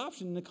no other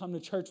option to come to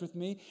church with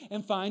me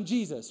and find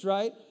Jesus,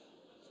 right?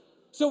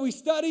 So we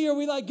study or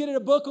we like get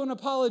a book on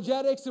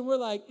apologetics and we're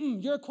like,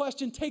 your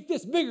question, take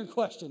this bigger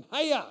question.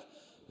 Hiya.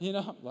 You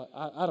know,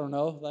 I don't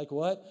know, like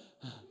what?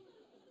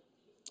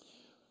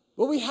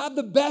 But we have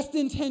the best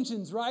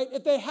intentions, right?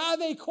 If they have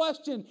a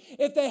question,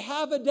 if they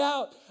have a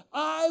doubt,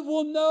 I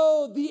will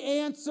know the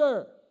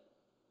answer.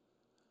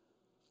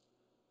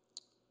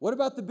 What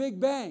about the Big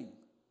Bang?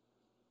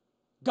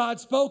 God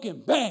spoke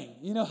and bang.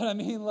 You know what I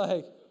mean?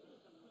 Like,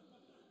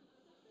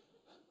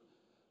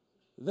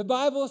 the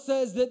Bible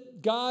says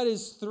that God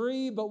is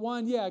three, but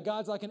one, yeah,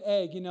 God's like an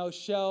egg, you know,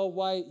 shell,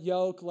 white,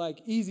 yolk, like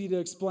easy to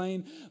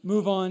explain.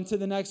 Move on to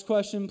the next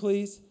question,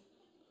 please.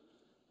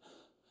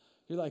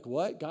 You're like,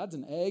 what? God's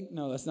an egg?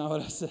 No, that's not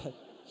what I said.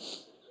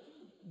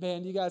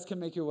 Man, you guys can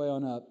make your way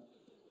on up.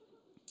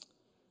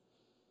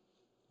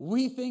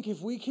 We think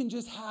if we can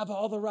just have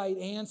all the right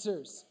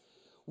answers,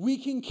 we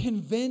can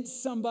convince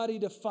somebody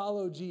to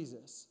follow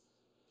Jesus.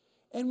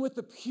 And with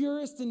the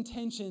purest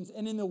intentions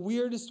and in the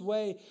weirdest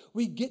way,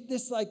 we get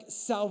this like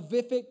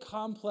salvific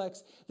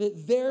complex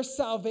that their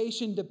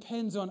salvation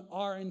depends on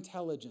our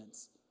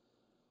intelligence.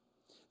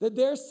 That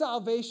their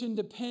salvation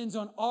depends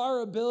on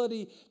our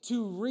ability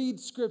to read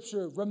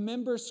Scripture,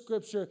 remember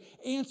Scripture,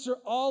 answer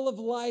all of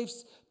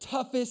life's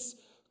toughest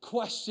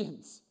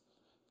questions.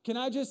 Good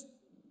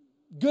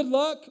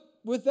luck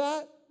with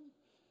that?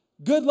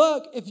 Good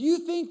luck. If you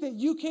think that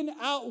you can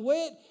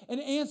outwit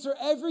and answer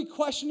every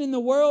question in the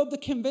world to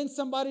convince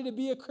somebody to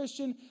be a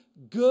Christian,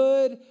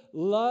 good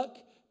luck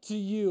to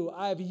you.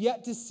 I have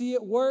yet to see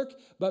it work,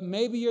 but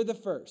maybe you're the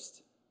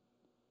first.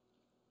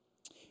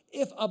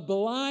 If a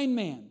blind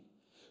man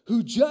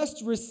who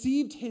just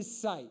received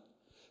his sight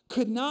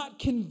could not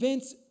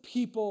convince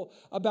people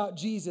about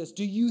Jesus,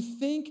 do you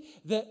think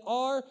that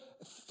our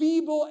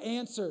feeble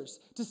answers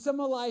to some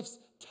of life's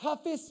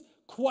toughest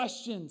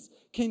questions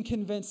can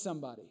convince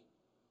somebody?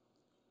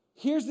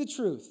 Here's the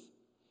truth.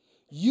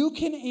 You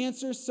can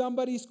answer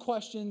somebody's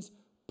questions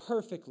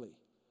perfectly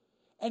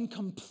and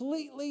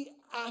completely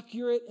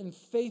accurate and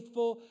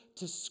faithful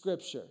to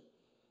Scripture,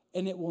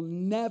 and it will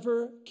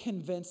never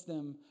convince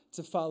them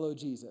to follow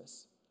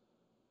Jesus.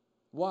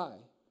 Why?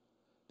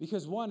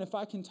 Because one, if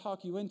I can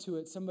talk you into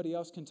it, somebody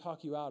else can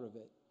talk you out of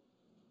it.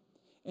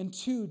 And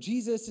two,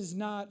 Jesus is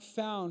not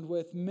found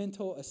with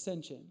mental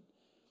ascension.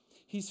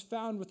 He's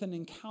found with an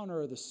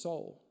encounter of the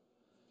soul.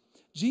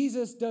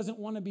 Jesus doesn't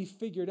want to be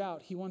figured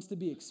out. He wants to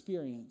be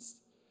experienced.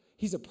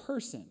 He's a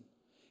person.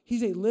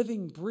 He's a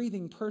living,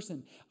 breathing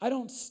person. I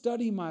don't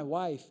study my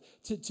wife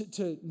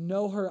to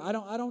know her. I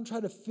don't try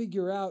to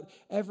figure out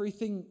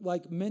everything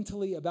like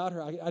mentally about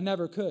her. I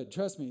never could.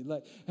 Trust me.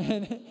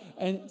 And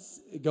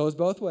it goes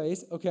both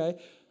ways.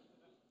 Okay.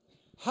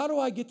 How do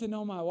I get to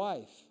know my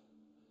wife?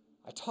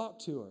 I talk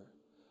to her.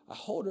 I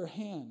hold her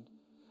hand.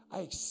 I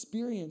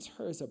experience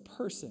her as a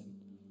person.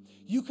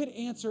 You could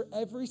answer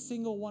every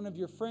single one of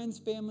your friends,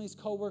 families,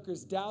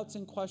 coworkers' doubts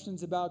and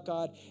questions about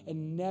God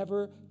and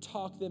never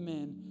talk them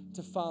in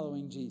to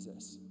following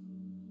Jesus.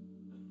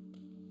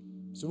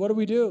 So what do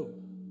we do?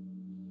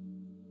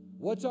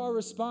 What's our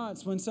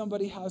response when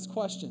somebody has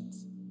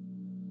questions?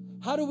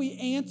 How do we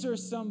answer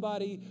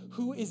somebody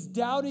who is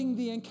doubting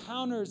the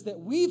encounters that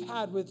we've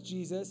had with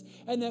Jesus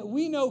and that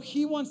we know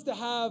He wants to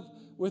have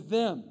with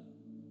them?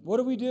 What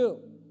do we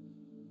do?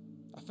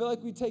 I feel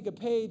like we take a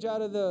page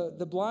out of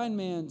the blind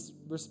man's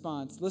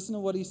response. Listen to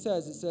what he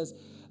says. It says,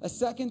 a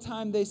second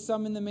time they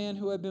summoned the man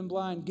who had been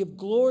blind. Give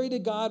glory to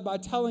God by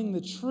telling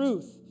the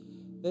truth,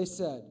 they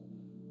said.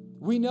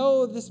 We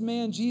know this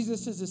man,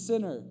 Jesus, is a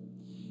sinner.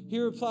 He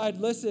replied,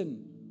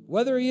 listen,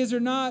 whether he is or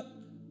not,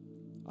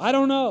 I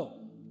don't know.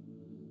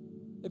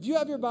 If you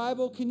have your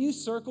Bible, can you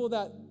circle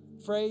that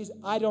phrase,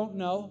 I don't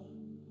know?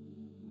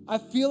 I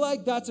feel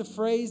like that's a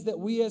phrase that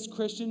we as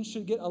Christians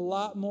should get a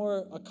lot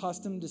more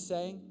accustomed to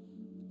saying.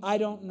 I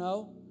don't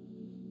know.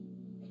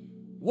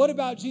 What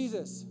about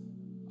Jesus?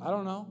 I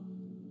don't know.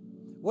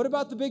 What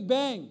about the Big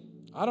Bang?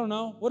 I don't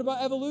know. What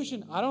about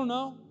evolution? I don't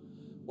know.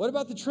 What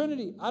about the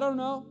Trinity? I don't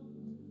know.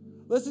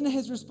 Listen to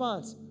his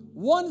response.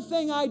 One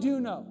thing I do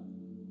know.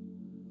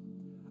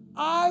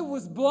 I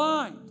was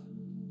blind,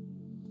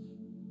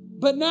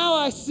 but now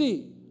I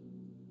see.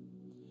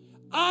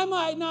 I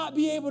might not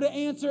be able to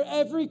answer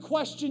every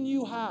question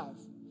you have,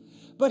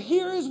 but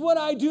here is what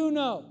I do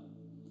know.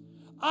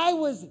 I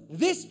was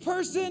this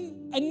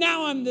person, and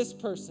now I'm this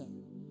person.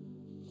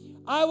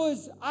 I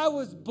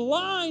was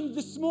blind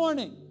this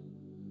morning,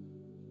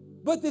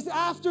 but this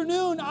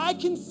afternoon I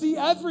can see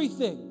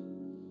everything.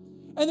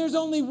 And there's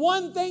only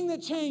one thing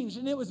that changed,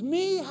 and it was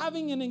me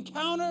having an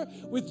encounter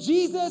with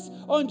Jesus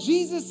on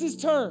Jesus'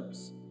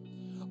 terms.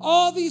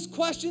 All these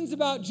questions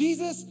about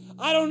Jesus,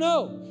 I don't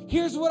know.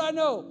 Here's what I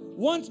know.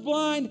 Once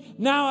blind,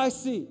 now I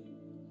see.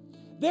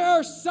 There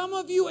are some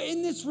of you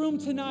in this room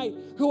tonight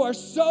who are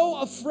so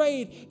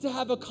afraid to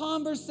have a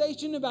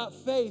conversation about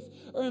faith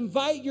or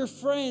invite your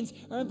friends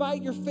or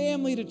invite your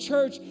family to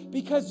church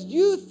because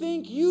you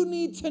think you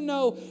need to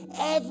know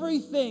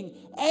everything,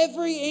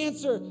 every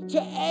answer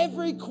to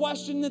every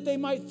question that they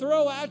might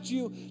throw at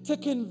you to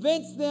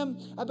convince them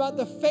about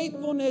the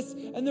faithfulness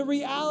and the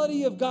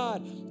reality of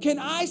God. Can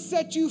I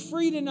set you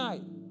free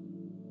tonight?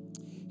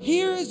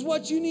 Here is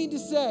what you need to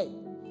say.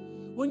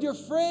 When your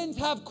friends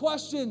have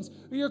questions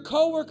or your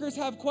coworkers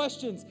have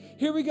questions,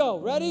 here we go.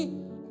 Ready?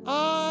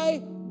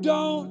 I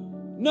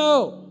don't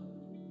know.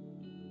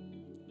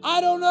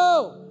 I don't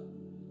know.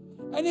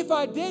 And if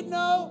I did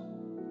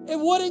know, it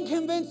wouldn't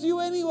convince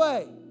you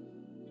anyway.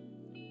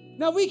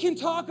 Now, we can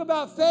talk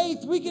about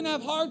faith. We can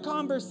have hard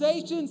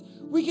conversations.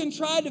 We can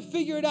try to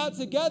figure it out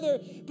together.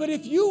 But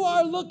if you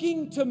are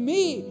looking to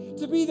me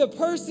to be the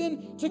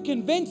person to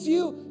convince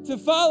you to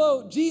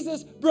follow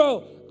Jesus,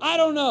 bro, I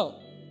don't know.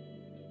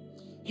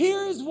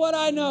 Here is what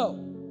I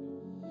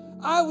know.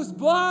 I was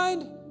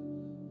blind.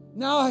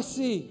 Now I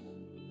see.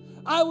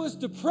 I was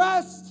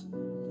depressed.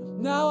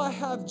 Now I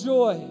have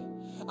joy.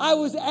 I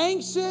was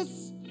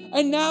anxious,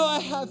 and now I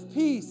have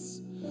peace.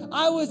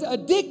 I was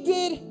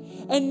addicted,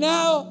 and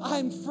now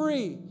I'm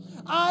free.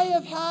 I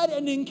have had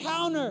an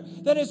encounter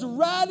that has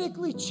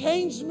radically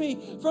changed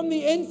me from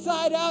the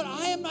inside out.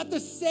 I am not the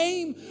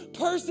same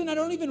person. I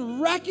don't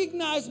even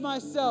recognize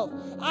myself.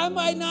 I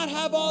might not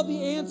have all the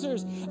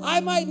answers. I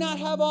might not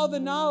have all the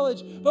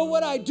knowledge. But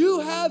what I do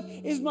have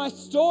is my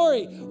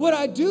story. What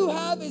I do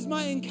have is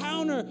my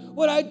encounter.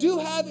 What I do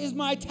have is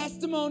my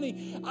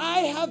testimony.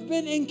 I have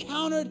been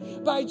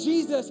encountered by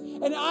Jesus,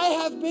 and I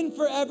have been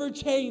forever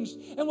changed.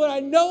 And what I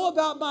know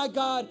about my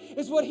God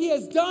is what He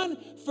has done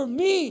for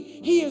me,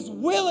 He is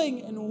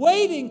willing and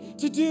waiting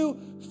to do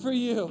for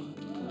you.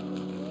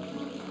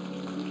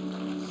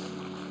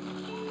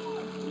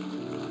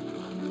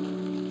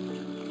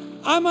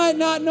 I might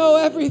not know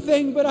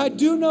everything, but I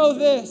do know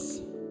this.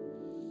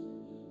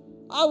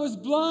 I was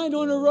blind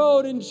on a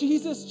road, and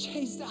Jesus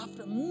chased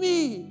after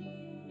me.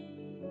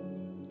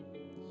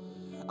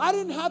 I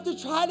didn't have to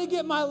try to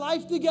get my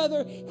life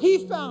together.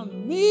 He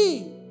found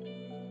me.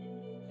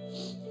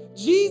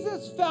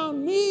 Jesus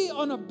found me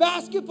on a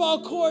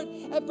basketball court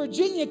at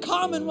Virginia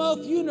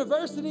Commonwealth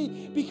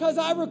University because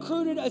I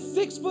recruited a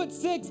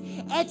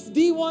 6'6"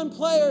 ex-D1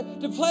 player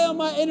to play on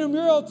my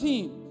intramural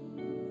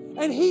team.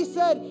 And he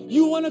said,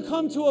 "You want to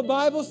come to a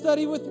Bible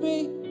study with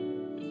me?"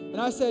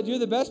 And I said, "You're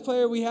the best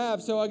player we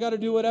have, so I got to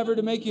do whatever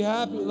to make you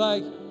happy."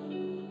 Like,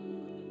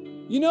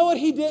 you know what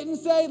he didn't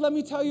say? Let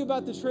me tell you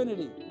about the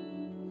Trinity.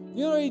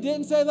 You know what he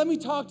didn't say? Let me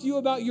talk to you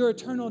about your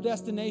eternal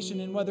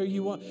destination and whether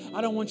you want, I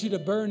don't want you to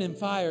burn in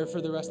fire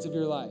for the rest of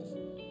your life.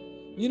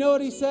 You know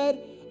what he said?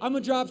 "I'm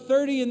going to drop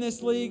 30 in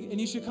this league and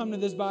you should come to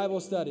this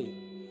Bible study."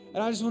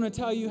 And I just want to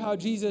tell you how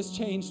Jesus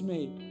changed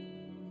me.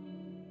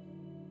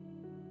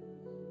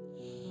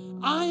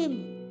 I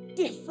am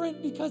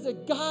different because a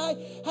guy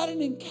had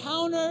an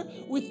encounter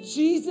with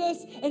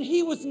Jesus and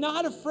he was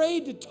not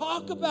afraid to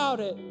talk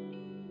about it.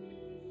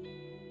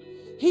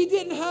 He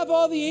didn't have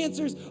all the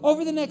answers.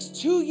 Over the next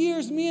 2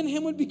 years, me and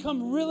him would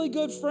become really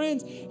good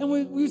friends. And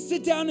we would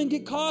sit down and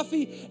get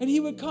coffee. And he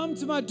would come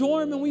to my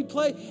dorm and we'd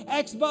play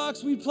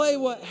Xbox. We'd play,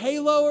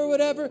 Halo or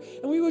whatever.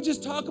 And we would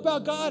just talk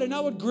about God. And I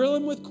would grill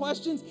him with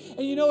questions.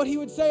 And you know what he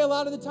would say a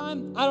lot of the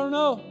time? "I don't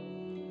know.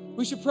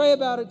 We should pray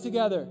about it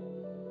together."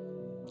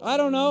 "I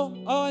don't know.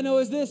 All I know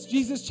is this: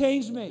 Jesus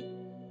changed me."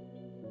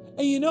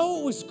 And you know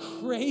what was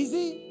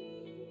crazy?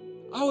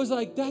 I was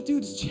like, that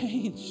dude's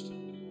changed.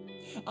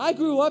 I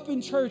grew up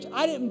in church.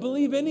 I didn't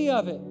believe any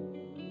of it.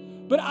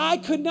 But I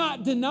could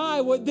not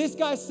deny what this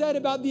guy said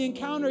about the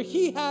encounter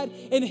he had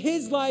in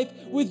his life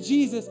with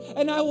Jesus.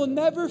 And I will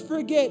never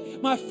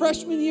forget my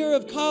freshman year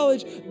of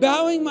college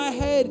bowing my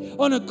head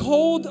on a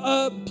cold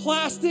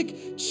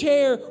plastic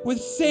chair with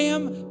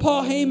Sam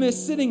Paul Hamus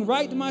sitting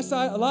right to my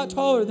side, a lot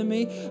taller than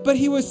me, but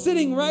he was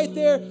sitting right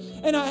there.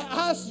 And I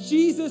asked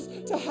Jesus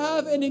to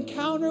have an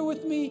encounter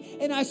with me.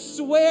 And I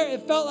swear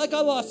it felt like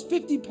I lost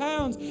 50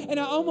 pounds and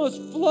I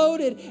almost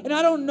floated. And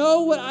I don't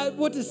know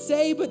what to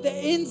say, but the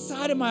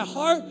inside of my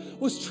heart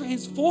was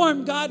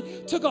transformed. God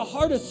took a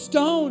heart of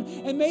stone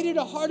and made it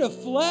a heart of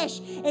flesh,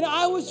 and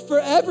I was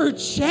forever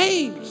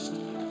changed.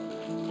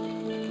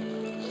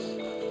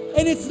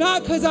 And it's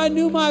not because I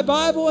knew my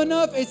Bible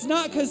enough. It's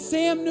not because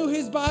Sam knew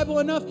his Bible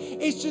enough.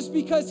 It's just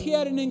because he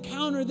had an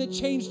encounter that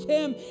changed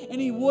him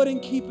and he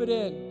wouldn't keep it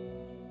in.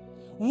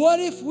 What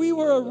if we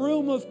were a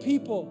room of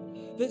people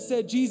that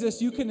said,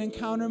 "Jesus, you can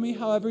encounter me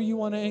however you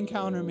want to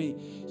encounter me.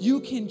 You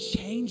can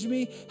change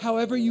me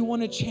however you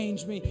want to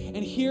change me.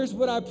 And here's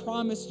what I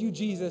promise you,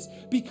 Jesus.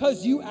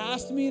 Because you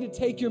asked me to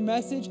take your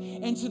message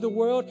into the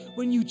world,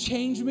 when you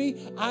change me,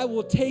 I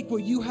will take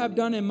what you have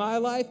done in my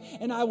life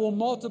and I will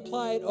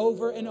multiply it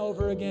over and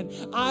over again.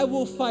 I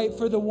will fight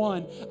for the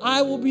one.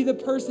 I will be the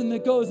person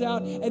that goes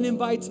out and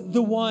invites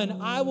the one.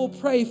 I will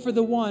pray for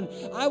the one.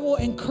 I will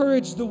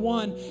encourage the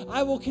one.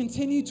 I will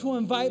continue to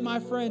invite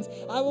my friends.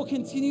 I will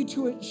continue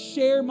to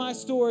share my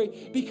story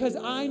because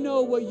I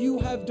know what you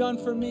have done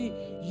for me,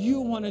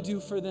 you want to do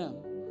for them."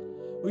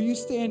 Will you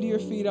stand to your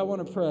feet? I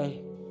want to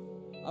pray.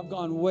 I've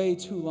gone way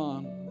too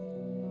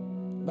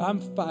long, but I'm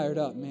fired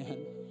up, man,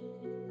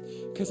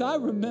 because I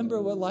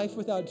remember what life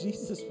without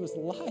Jesus was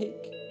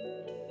like.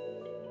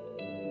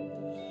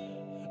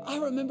 I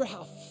remember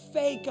how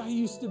fake I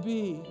used to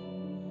be.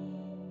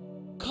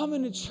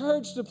 Coming to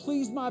church to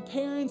please my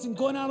parents and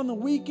going out on the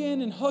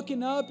weekend and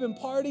hooking up and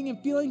partying and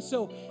feeling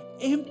so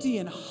empty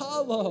and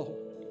hollow,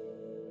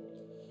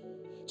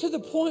 to the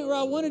point where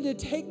I wanted to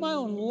take my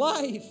own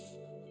life.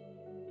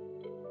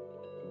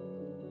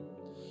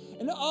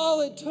 And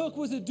all it took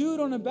was a dude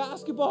on a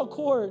basketball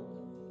court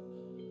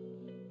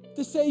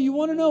to say, "You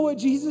want to know what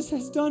Jesus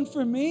has done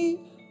for me?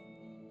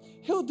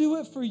 He'll do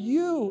it for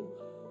you."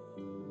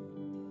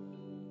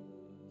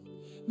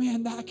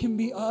 Man, that can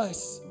be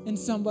us in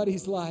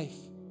somebody's life.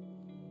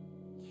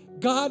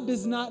 God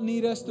does not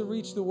need us to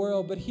reach the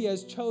world, but He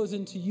has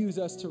chosen to use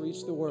us to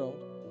reach the world.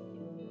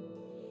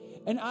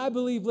 And I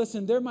believe,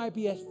 listen, there might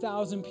be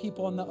 1,000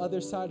 people on the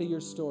other side of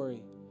your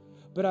story,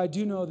 But I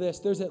do know this,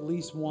 there's at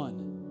least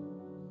one.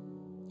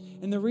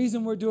 And the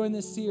reason we're doing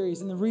this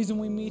series, and the reason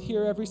we meet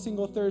here every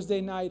single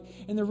Thursday night,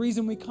 and the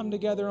reason we come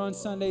together on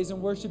Sundays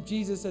and worship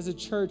Jesus as a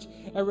church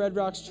at Red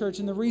Rocks Church,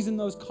 and the reason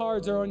those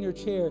cards are on your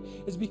chair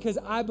is because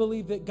I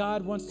believe that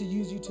God wants to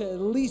use you to at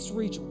least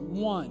reach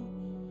one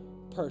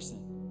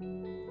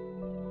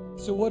person.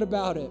 So what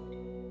about it?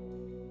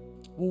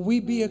 Will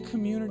we be a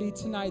community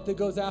tonight that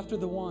goes after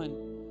the one,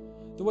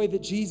 the way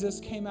that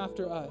Jesus came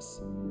after us?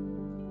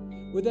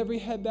 With every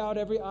head bowed,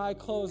 every eye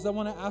closed, I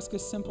want to ask a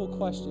simple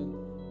question.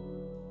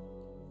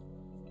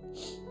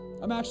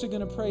 I'm actually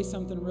going to pray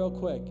something real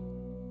quick.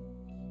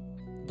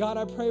 God,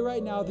 I pray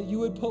right now that you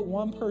would put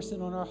one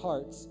person on our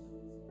hearts.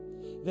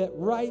 That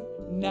right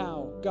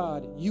now,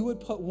 God, you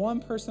would put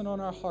one person on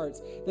our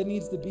hearts that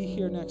needs to be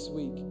here next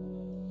week.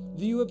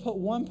 That you would put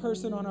one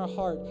person on our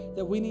heart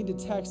that we need to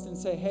text and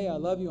say, hey, I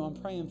love you, I'm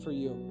praying for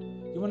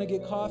you. You want to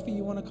get coffee?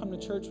 You want to come to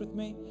church with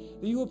me?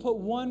 That you would put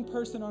one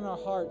person on our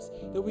hearts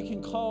that we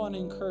can call and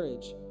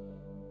encourage.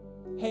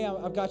 Hey,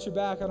 I've got your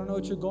back. I don't know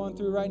what you're going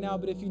through right now,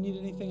 but if you need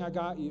anything, I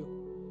got you.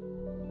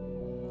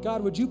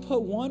 God, would you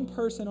put one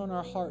person on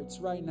our hearts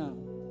right now?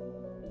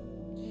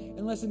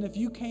 And listen, if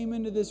you came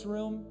into this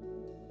room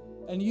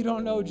and you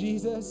don't know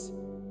Jesus,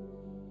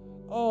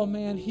 oh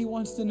man, he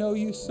wants to know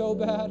you so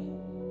bad.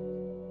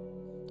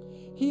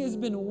 He has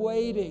been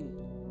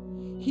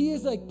waiting. He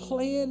has like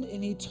planned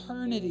in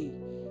eternity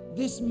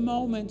this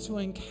moment to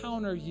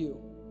encounter you.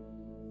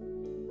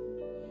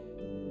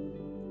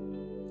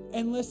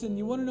 And listen,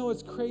 you want to know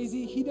what's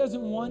crazy? He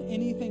doesn't want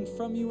anything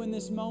from you in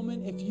this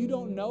moment. If you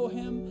don't know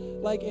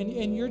him, like,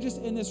 and you're just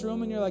in this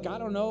room and you're like, I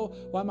don't know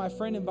why my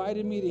friend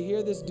invited me to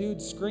hear this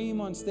dude scream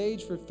on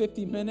stage for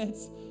 50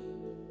 minutes.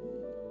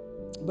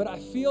 But I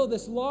feel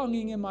this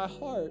longing in my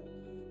heart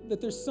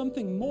that there's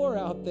something more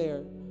out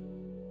there.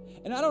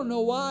 And I don't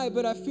know why,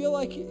 but I feel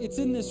like it's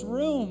in this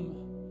room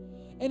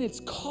and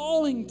it's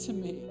calling to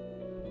me.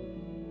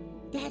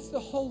 That's the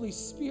Holy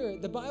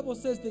Spirit. The Bible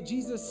says that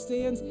Jesus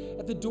stands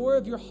at the door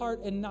of your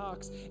heart and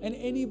knocks, and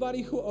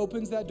anybody who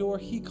opens that door,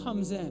 he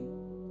comes in.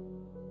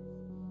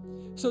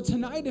 So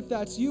tonight, if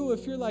that's you,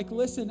 if you're like,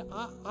 listen,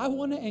 I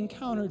want to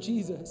encounter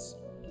Jesus,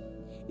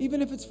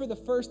 even if it's for the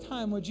first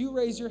time, would you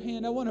raise your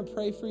hand? I want to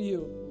pray for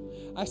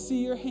you. I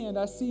see your hand.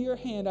 I see your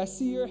hand. I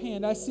see your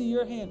hand. I see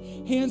your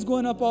hand. Hands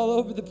going up all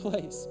over the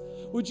place.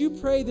 Would you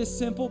pray this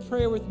simple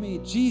prayer with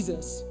me?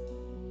 Jesus,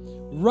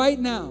 right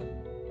now,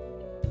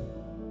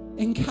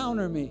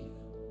 encounter me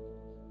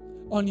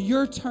on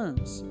your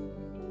terms,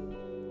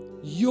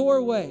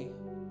 your way.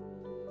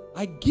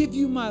 I give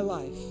you my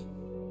life.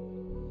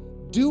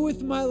 Do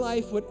with my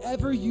life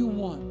whatever you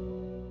want.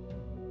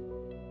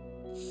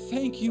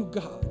 Thank you,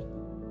 God.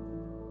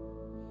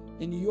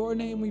 In your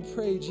name we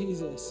pray,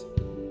 Jesus.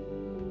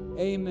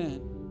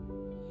 Amen.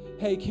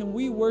 Hey, can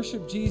we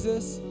worship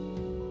Jesus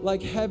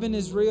like heaven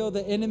is real,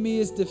 the enemy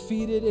is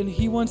defeated, and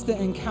he wants to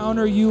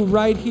encounter you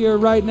right here,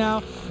 right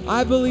now?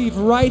 I believe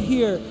right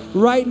here,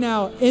 right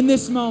now, in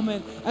this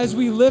moment, as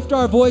we lift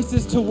our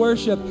voices to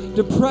worship,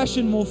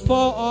 depression will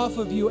fall off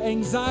of you.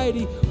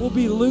 Anxiety will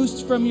be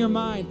loosed from your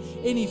mind.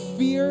 Any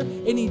fear,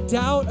 any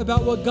doubt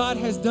about what God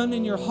has done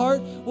in your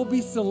heart will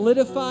be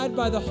solidified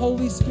by the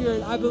Holy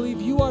Spirit. I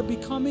believe you are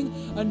becoming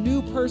a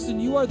new person.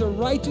 You are the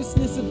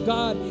righteousness of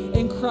God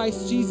in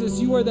Christ Jesus.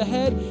 You are the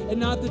head and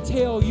not the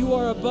tail. You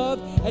are above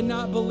and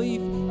not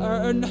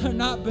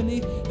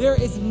beneath. There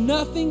is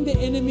nothing the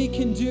enemy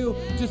can do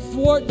to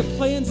thwart the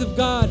plans of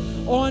God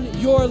on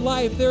your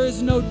life. There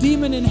is no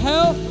demon in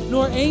hell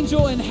nor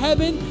angel in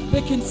heaven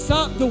that can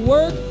stop the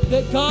work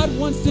that God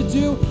wants to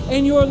do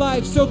in your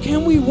life. So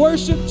can we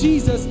worship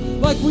Jesus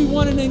like we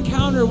want an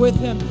encounter with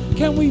him?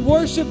 Can we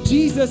worship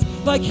Jesus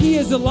like he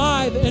is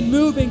alive and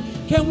moving?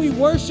 Can we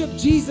worship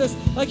Jesus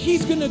like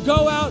he's going to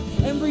go out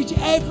and reach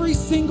every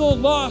single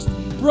lost,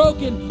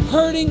 broken,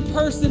 hurting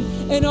person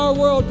in our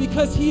world,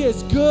 because he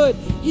is good,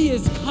 he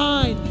is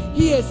kind,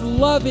 he is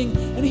loving,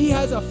 and he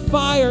has a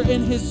fire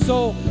in his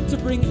soul to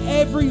bring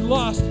every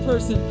lost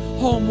person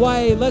home.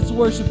 Why? Let's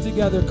worship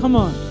together. Come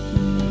on.